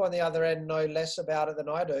the people on the other end know less about it than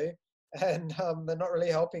I do, and they're not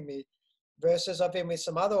really helping me. Versus I've been with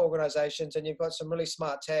some other organizations, and you've got some really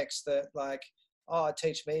smart techs that like, oh,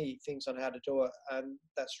 teach me things on how to do it, and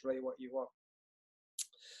that's really what you want.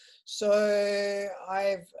 So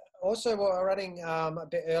I've also, we're running a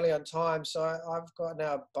bit early on time, so I've got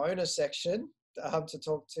now a bonus section to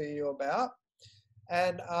talk to you about,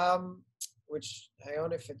 and which, hang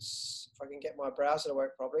on, if I can get my browser to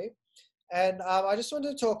work properly. And I just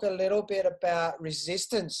wanted to talk a little bit about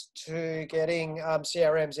resistance to getting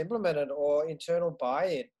CRMs implemented or internal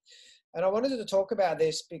buy-in. And I wanted to talk about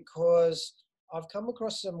this because I've come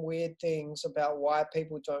across some weird things about why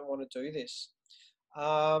people don't want to do this.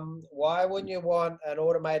 Why wouldn't you want an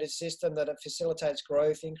automated system that facilitates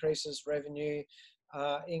growth, increases revenue,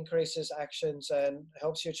 increases actions, and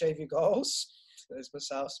helps you achieve your goals? There's my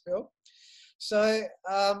sales spiel. So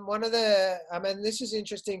this is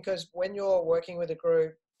interesting because when you're working with a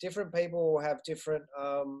group, different people will have different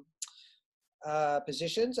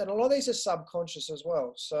positions, and a lot of these are subconscious as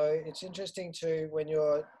well. So it's interesting to, when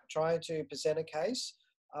you're trying to present a case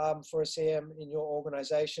for a CM in your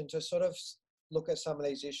organization, to sort of look at some of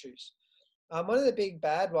these issues. One of the big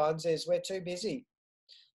bad ones is we're too busy.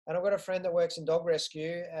 And I've got a friend that works in dog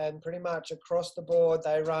rescue, and pretty much across the board,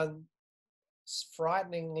 they run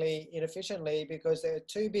frighteningly inefficiently because they're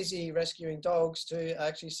too busy rescuing dogs to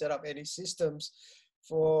actually set up any systems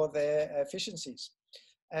for their efficiencies.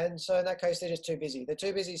 And so in that case, they're just too busy. They're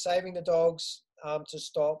too busy saving the dogs to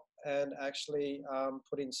stop and actually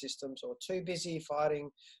put in systems, or too busy fighting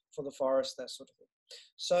for the forest, that sort of thing.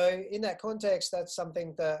 So in that context, that's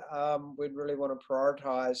something that we'd really want to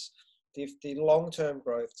prioritize, the long-term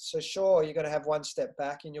growth. So sure, you're going to have one step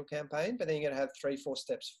back in your campaign, but then you're going to have 3-4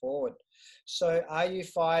 steps forward. So are you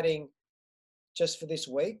fighting just for this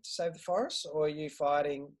week to save the forest, or are you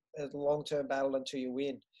fighting a long-term battle until you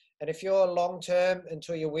win? And if you're long-term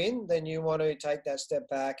until you win, then you want to take that step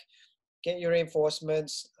back, get your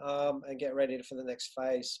reinforcements, and get ready for the next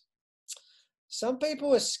phase. Some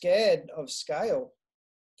people are scared of scale.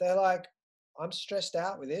 They're like, I'm stressed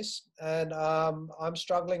out with this, and I'm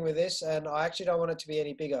struggling with this, and I actually don't want it to be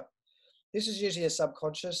any bigger. This is usually a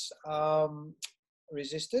subconscious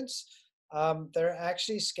resistance. They're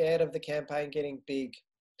actually scared of the campaign getting big.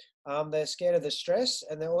 They're scared of the stress,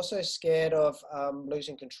 and they're also scared of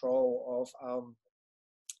losing control of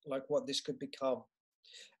like what this could become.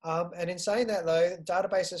 And in saying that though,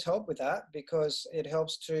 databases help with that because it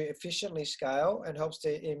helps to efficiently scale and helps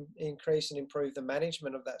to increase and improve the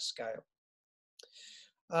management of that scale.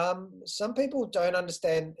 Some people don't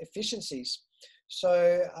understand efficiencies.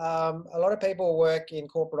 So a lot of people work in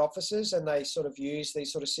corporate offices and they sort of use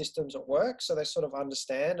these sort of systems at work. So they sort of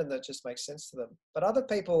understand and that just makes sense to them. But other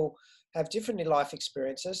people have different life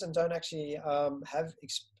experiences and don't actually have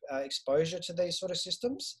exposure to these sort of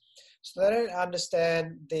systems. So they don't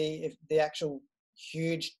understand the actual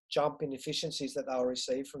huge jump in efficiencies that they'll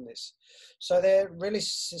receive from this. So they're really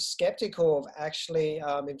skeptical of actually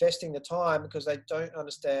investing the time because they don't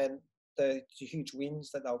understand the huge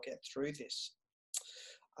wins that they'll get through this.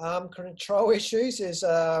 Control issues is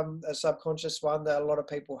a subconscious one that a lot of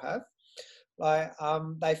people have. Like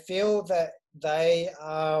they feel that they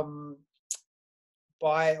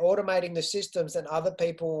by automating the systems, then other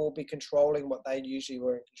people will be controlling what they usually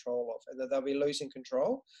were in control of, and that they'll be losing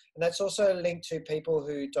control. And that's also linked to people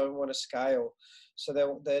who don't want to scale. So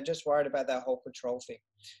they're just worried about that whole control thing.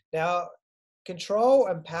 Now, control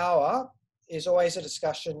and power is always a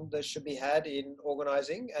discussion that should be had in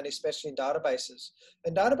organizing, and especially in databases.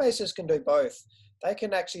 And databases can do both. They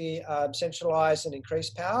can actually centralize and increase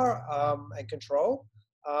power and control.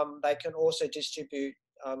 They can also distribute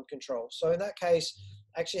control. So in that case,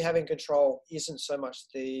 actually having control isn't so much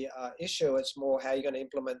the issue. It's more how you're going to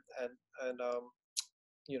implement and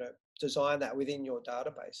design that within your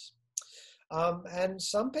database. And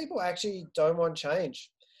some people actually don't want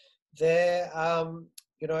change. They're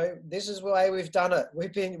this is the way we've done it.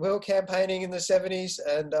 We were campaigning in the 70s,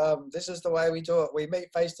 and this is the way we do it. We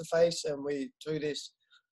meet face to face and we do this.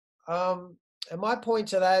 And my point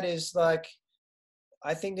to that is, like,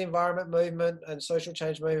 I think the environment movement and social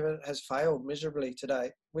change movement has failed miserably today.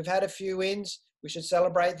 We've had a few wins. We should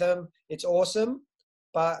celebrate them. It's awesome.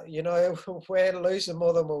 But, we're losing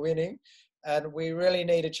more than we're winning. And we really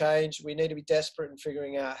need a change. We need to be desperate in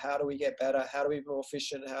figuring out how do we get better? How do we be more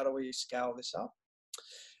efficient? How do we scale this up?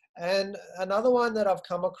 And another one that I've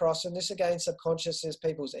come across, and this again, subconscious, is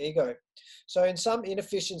people's ego. So in some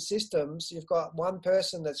inefficient systems, you've got one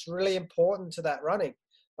person that's really important to that running.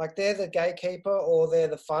 Like they're the gatekeeper or they're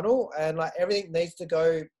the funnel, and like everything needs to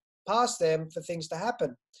go past them for things to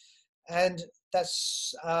happen. And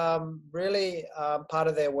that's really part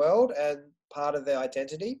of their world and part of their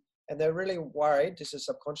identity. And they're really worried, this is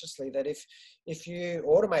subconsciously, that if you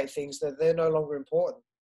automate things, that they're no longer important.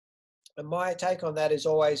 And my take on that is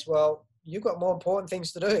always, well, you've got more important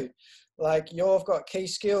things to do. Like you've got key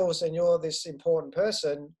skills and you're this important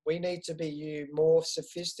person. We need to be you more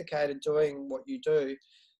sophisticated doing what you do.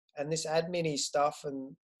 And this admin-y stuff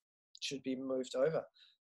and should be moved over.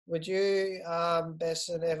 Would you, Bess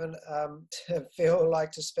and Evan, feel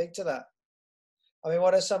like to speak to that? I mean,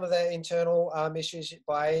 what are some of the internal issues,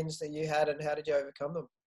 buy-ins that you had, and how did you overcome them?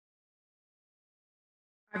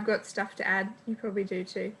 I've got stuff to add. You probably do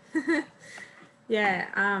too. Yeah.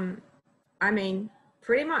 I mean,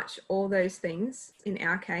 pretty much all those things in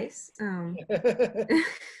our case.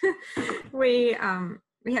 We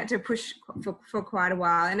had to push for quite a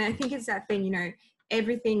while, and I think it's that thing. You know,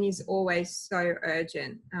 everything is always so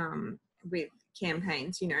urgent with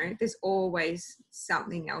campaigns. You know, there's always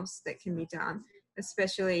something else that can be done,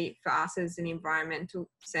 especially for us as an environmental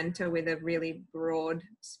centre with a really broad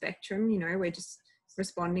spectrum. You know, we're just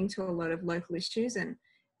responding to a lot of local issues, and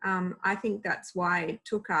I think that's why it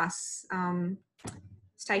took us,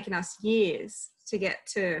 it's taken us years to get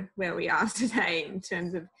to where we are today in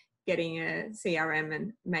terms of getting a CRM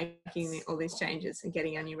and making all these changes and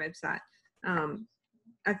getting a new website.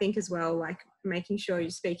 I think as well, like making sure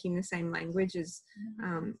you're speaking the same language as,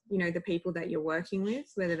 you know, the people that you're working with,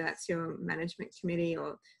 whether that's your management committee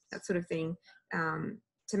or that sort of thing,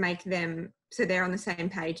 to make them so they're on the same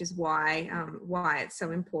page as why it's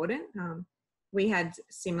so important. We had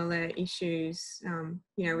similar issues,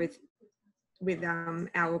 you know, with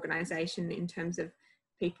our organisation in terms of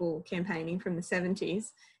people campaigning from the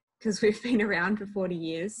 70s, because we've been around for 40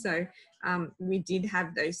 years. So we did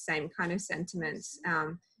have those same kind of sentiments.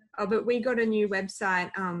 But we got a new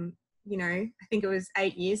website, you know, I think it was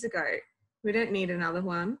 8 years ago. We don't need another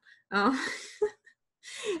one.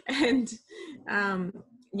 And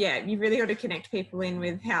yeah, you really got to connect people in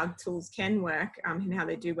with how tools can work and how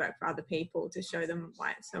they do work for other people to show them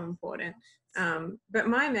why it's so important. But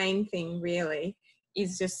my main thing really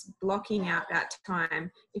is just blocking out that time.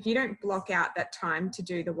 If you don't block out that time to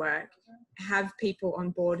do the work, have people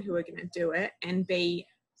on board who are going to do it and be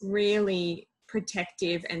really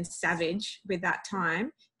protective and savage with that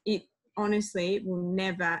time, it honestly will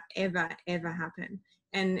never, ever, ever happen.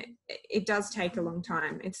 And it does take a long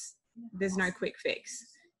time. There's no quick fix.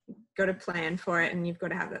 You've got to plan for it and you've got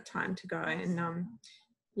to have that time to go. And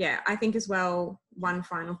yeah, I think as well, one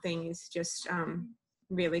final thing is just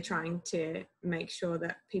really trying to make sure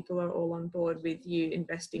that people are all on board with you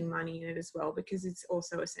investing money in it as well, because it's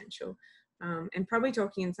also essential. And probably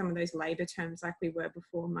talking in some of those labour terms like we were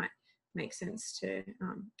before might make sense to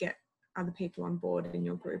get other people on board in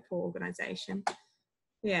your group or organisation.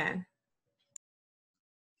 Yeah.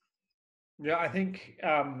 Yeah, I think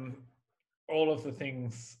all of the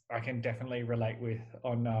things I can definitely relate with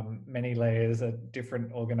on many layers at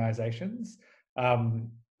different organizations.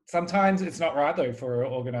 Sometimes it's not right though for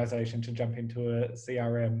an organization to jump into a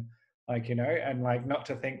CRM, like, you know, and like not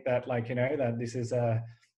to think that like, you know, that this is a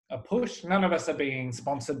push. None of us are being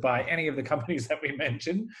sponsored by any of the companies that we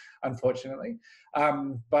mentioned, unfortunately.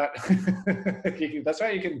 But that's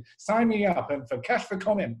right, you can sign me up and for cash for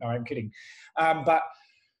comment. No, I'm kidding. But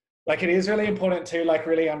like, it is really important to like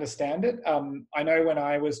really understand it. I know when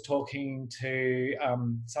I was talking to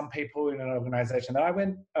some people in an organization that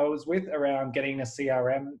I was with around getting a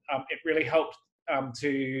CRM, it really helped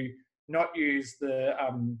to not use the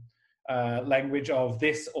language of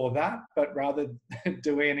this or that, but rather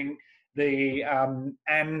doing the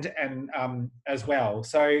and as well.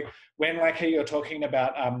 So when like you're talking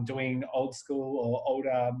about doing old school or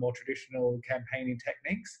older, more traditional campaigning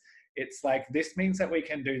techniques, it's like, this means that we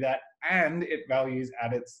can do that and it value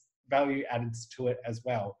added to it as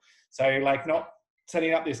well. So like not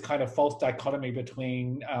setting up this kind of false dichotomy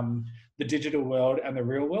between the digital world and the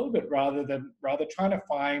real world, but rather trying to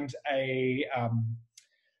find a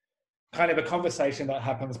kind of a conversation that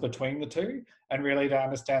happens between the two, and really to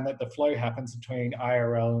understand that the flow happens between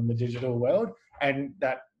IRL and the digital world, and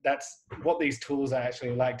that's what these tools are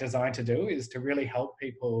actually like designed to do, is to really help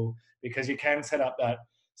people, because you can set up that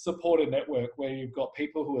supported network where you've got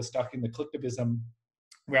people who are stuck in the collectivism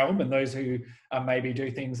realm, and those who maybe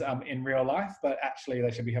do things in real life, but actually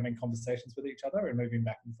they should be having conversations with each other and moving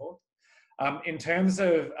back and forth. In terms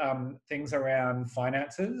of things around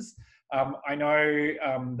finances, I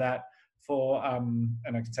know that for, and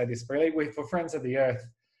I can say this freely, for Friends of the Earth,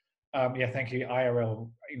 yeah, thank you, IRL,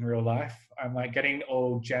 in real life, I'm like getting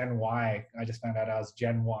all Gen Y. I just found out I was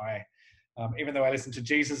Gen Y. Even though I listen to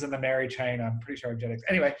Jesus and the Mary chain, I'm pretty sure I'm Gen X.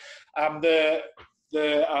 Anyway,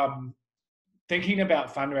 thinking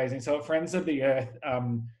about fundraising. So at Friends of the Earth,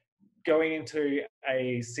 going into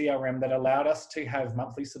a CRM that allowed us to have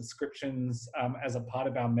monthly subscriptions as a part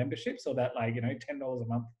of our membership, so that, like, you know, $10 a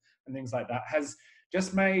month and things like that, has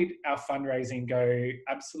just made our fundraising go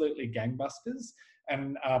absolutely gangbusters.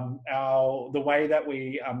 And the way that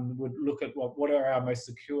we would look at what are our most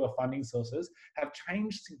secure funding sources have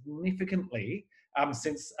changed significantly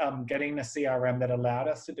since getting a CRM that allowed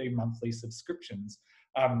us to do monthly subscriptions.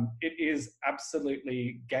 It is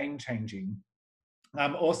absolutely game-changing.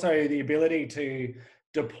 Also, the ability to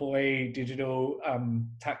deploy digital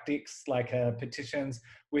tactics like petitions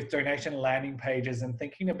with donation landing pages, and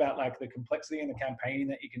thinking about like the complexity and the campaigning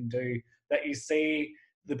that you can do, that you see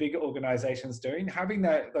the bigger organizations doing, having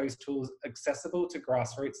those tools accessible to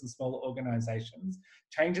grassroots and smaller organizations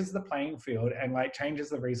changes the playing field and like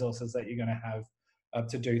changes the resources that you're going to have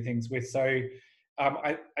to do things with. So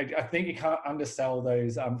I think you can't undersell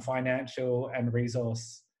those financial and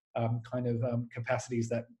resource capacities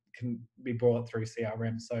that can be brought through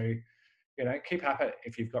CRM. So, you know, keep at it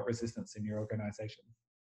if you've got resistance in your organization.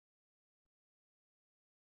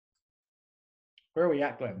 Where are we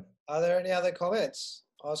at, Glenn? Are there any other comments?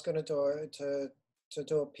 I was going to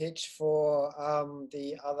do a pitch for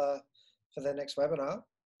the next webinar.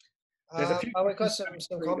 We've got some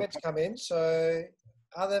comments come in. So,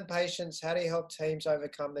 other than patience, how do you help teams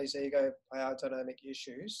overcome these ego power dynamic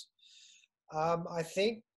issues? I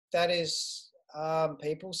think that is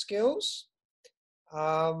people skills.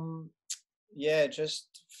 Yeah,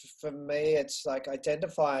 just for me, it's like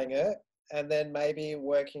identifying it and then maybe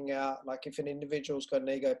working out, like if an individual's got an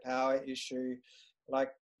ego power issue, like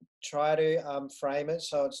try to frame it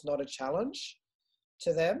so it's not a challenge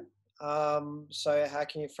to them. So how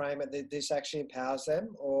can you frame it that this actually empowers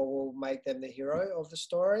them or will make them the hero of the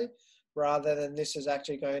story, rather than this is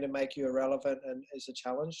actually going to make you irrelevant and is a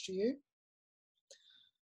challenge to you?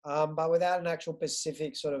 But without an actual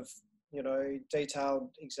specific sort of, you know,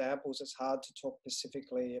 detailed examples, it's hard to talk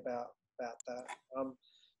specifically about that.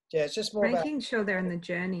 Yeah, it's just more making sure they're on the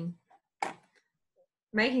journey.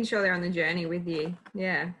 Making sure they're on the journey with you.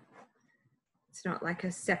 Yeah. It's not like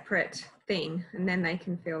a separate thing, and then they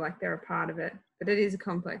can feel like they're a part of it. But it is a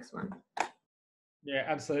complex one. Yeah,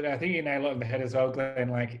 absolutely. I think you nailed it on the head as well, Glenn.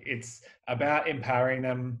 Like, it's about empowering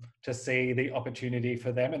them to see the opportunity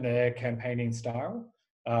for them and their campaigning style.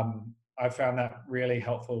 I found that really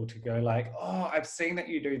helpful to go like, oh, I've seen that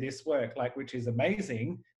you do this work, like, which is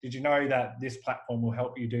amazing. Did you know that this platform will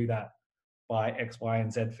help you do that by X, Y,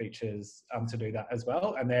 and Z features to do that as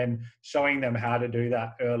well? And then showing them how to do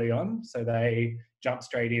that early on so they jump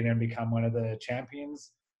straight in and become one of the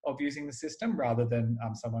champions of using the system, rather than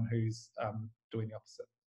someone who's doing the opposite.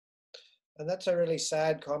 And that's a really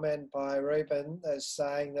sad comment by Ruben, as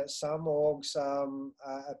saying that some orgs are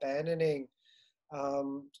abandoning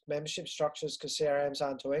membership structures because CRMs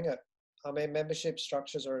aren't doing it. I mean, membership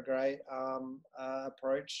structures are a great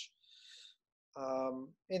approach,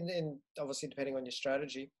 in obviously depending on your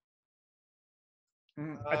strategy.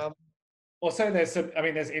 Also, there's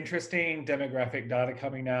interesting demographic data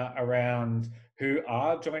coming out around who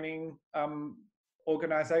are joining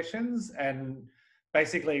organizations, and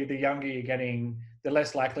basically the younger you're getting, the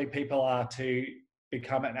less likely people are to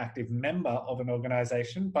become an active member of an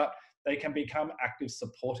organization, but they can become active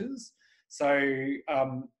supporters. So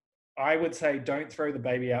I would say don't throw the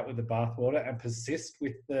baby out with the bathwater and persist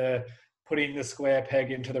with putting the square peg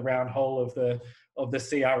into the round hole of the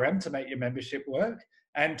CRM to make your membership work.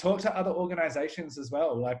 And talk to other organizations as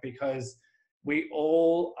well, like, because we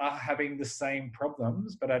all are having the same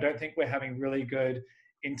problems, but I don't think we're having really good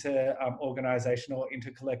inter-organizational,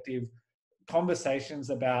 inter-collective conversations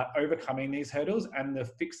about overcoming these hurdles and the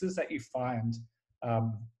fixes that you find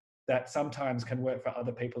that sometimes can work for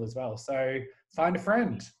other people as well. So find a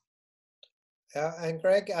friend. And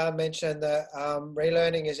Greg mentioned that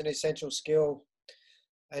relearning is an essential skill,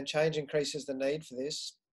 and change increases the need for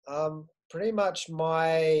this. Pretty much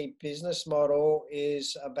my business model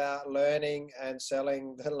is about learning and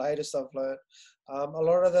selling the latest I've learned. A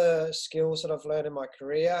lot of the skills that I've learned in my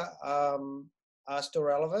career are still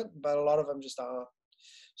relevant, but a lot of them just aren't.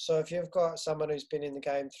 So if you've got someone who's been in the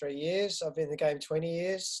game 3 years, I've been in the game 20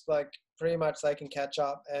 years, like pretty much they can catch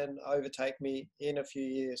up and overtake me in a few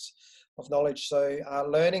years of knowledge. So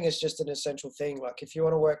learning is just an essential thing. Like if you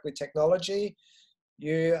want to work with technology,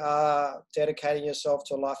 you are dedicating yourself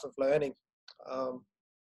to a life of learning.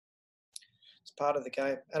 It's part of the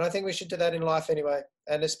game. And I think we should do that in life anyway.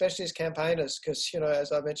 And especially as campaigners, because, you know,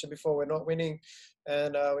 as I mentioned before, we're not winning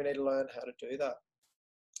and we need to learn how to do that.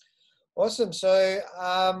 Awesome. So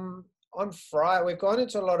on Friday, we've gone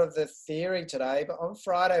into a lot of the theory today, but on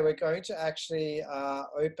Friday, we're going to actually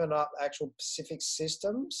open up actual Pacific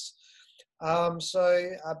systems. So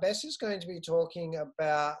Bess is going to be talking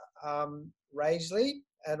about Raisley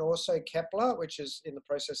and also Kepler, which is in the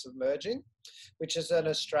process of merging, which is an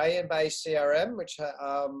Australian-based CRM, which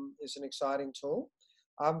is an exciting tool.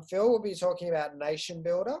 Phil will be talking about Nation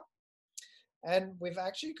Builder. And we've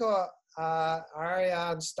actually got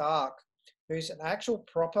Ariane Stark, who's an actual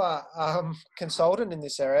proper consultant in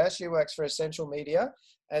this area. She works for Essential Media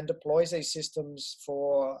and deploys these systems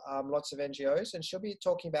for lots of NGOs. And she'll be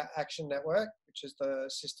talking about Action Network, which is the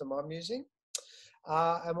system I'm using.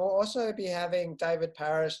 And we'll also be having David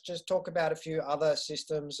Parrish just talk about a few other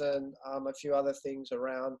systems and a few other things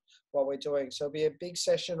around what we're doing. So it'll be a big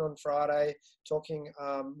session on Friday talking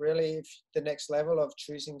really the next level of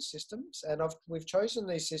choosing systems. And we've chosen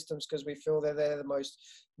these systems because we feel that they're the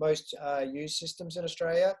most used systems in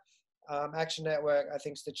Australia. Action Network, I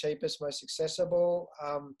think, is the cheapest, most accessible,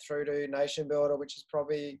 through to Nation Builder, which is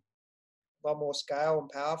probably a lot more scale and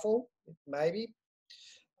powerful, maybe.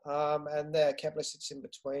 And the Kepler sits in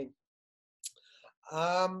between.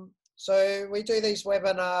 So we do these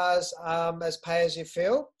webinars as pay as you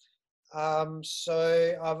feel.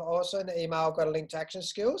 So I've also in the email got a link to Action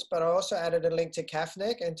Skills, but I also added a link to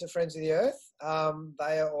CAFNEC and to Friends of the Earth.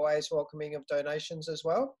 They are always welcoming of donations as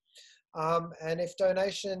well. And if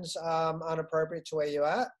donations aren't appropriate to where you're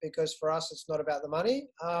at, because for us it's not about the money,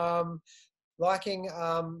 liking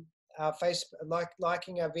our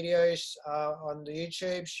liking our videos on the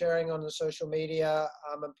YouTube, sharing on the social media,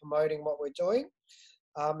 and promoting what we're doing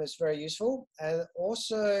is very useful. And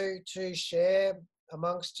also to share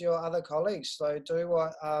amongst your other colleagues. So do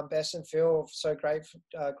what Bess and Phil have so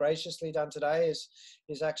graciously done today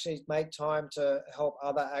is actually make time to help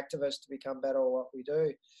other activists to become better at what we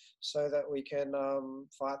do, so that we can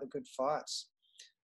fight the good fights.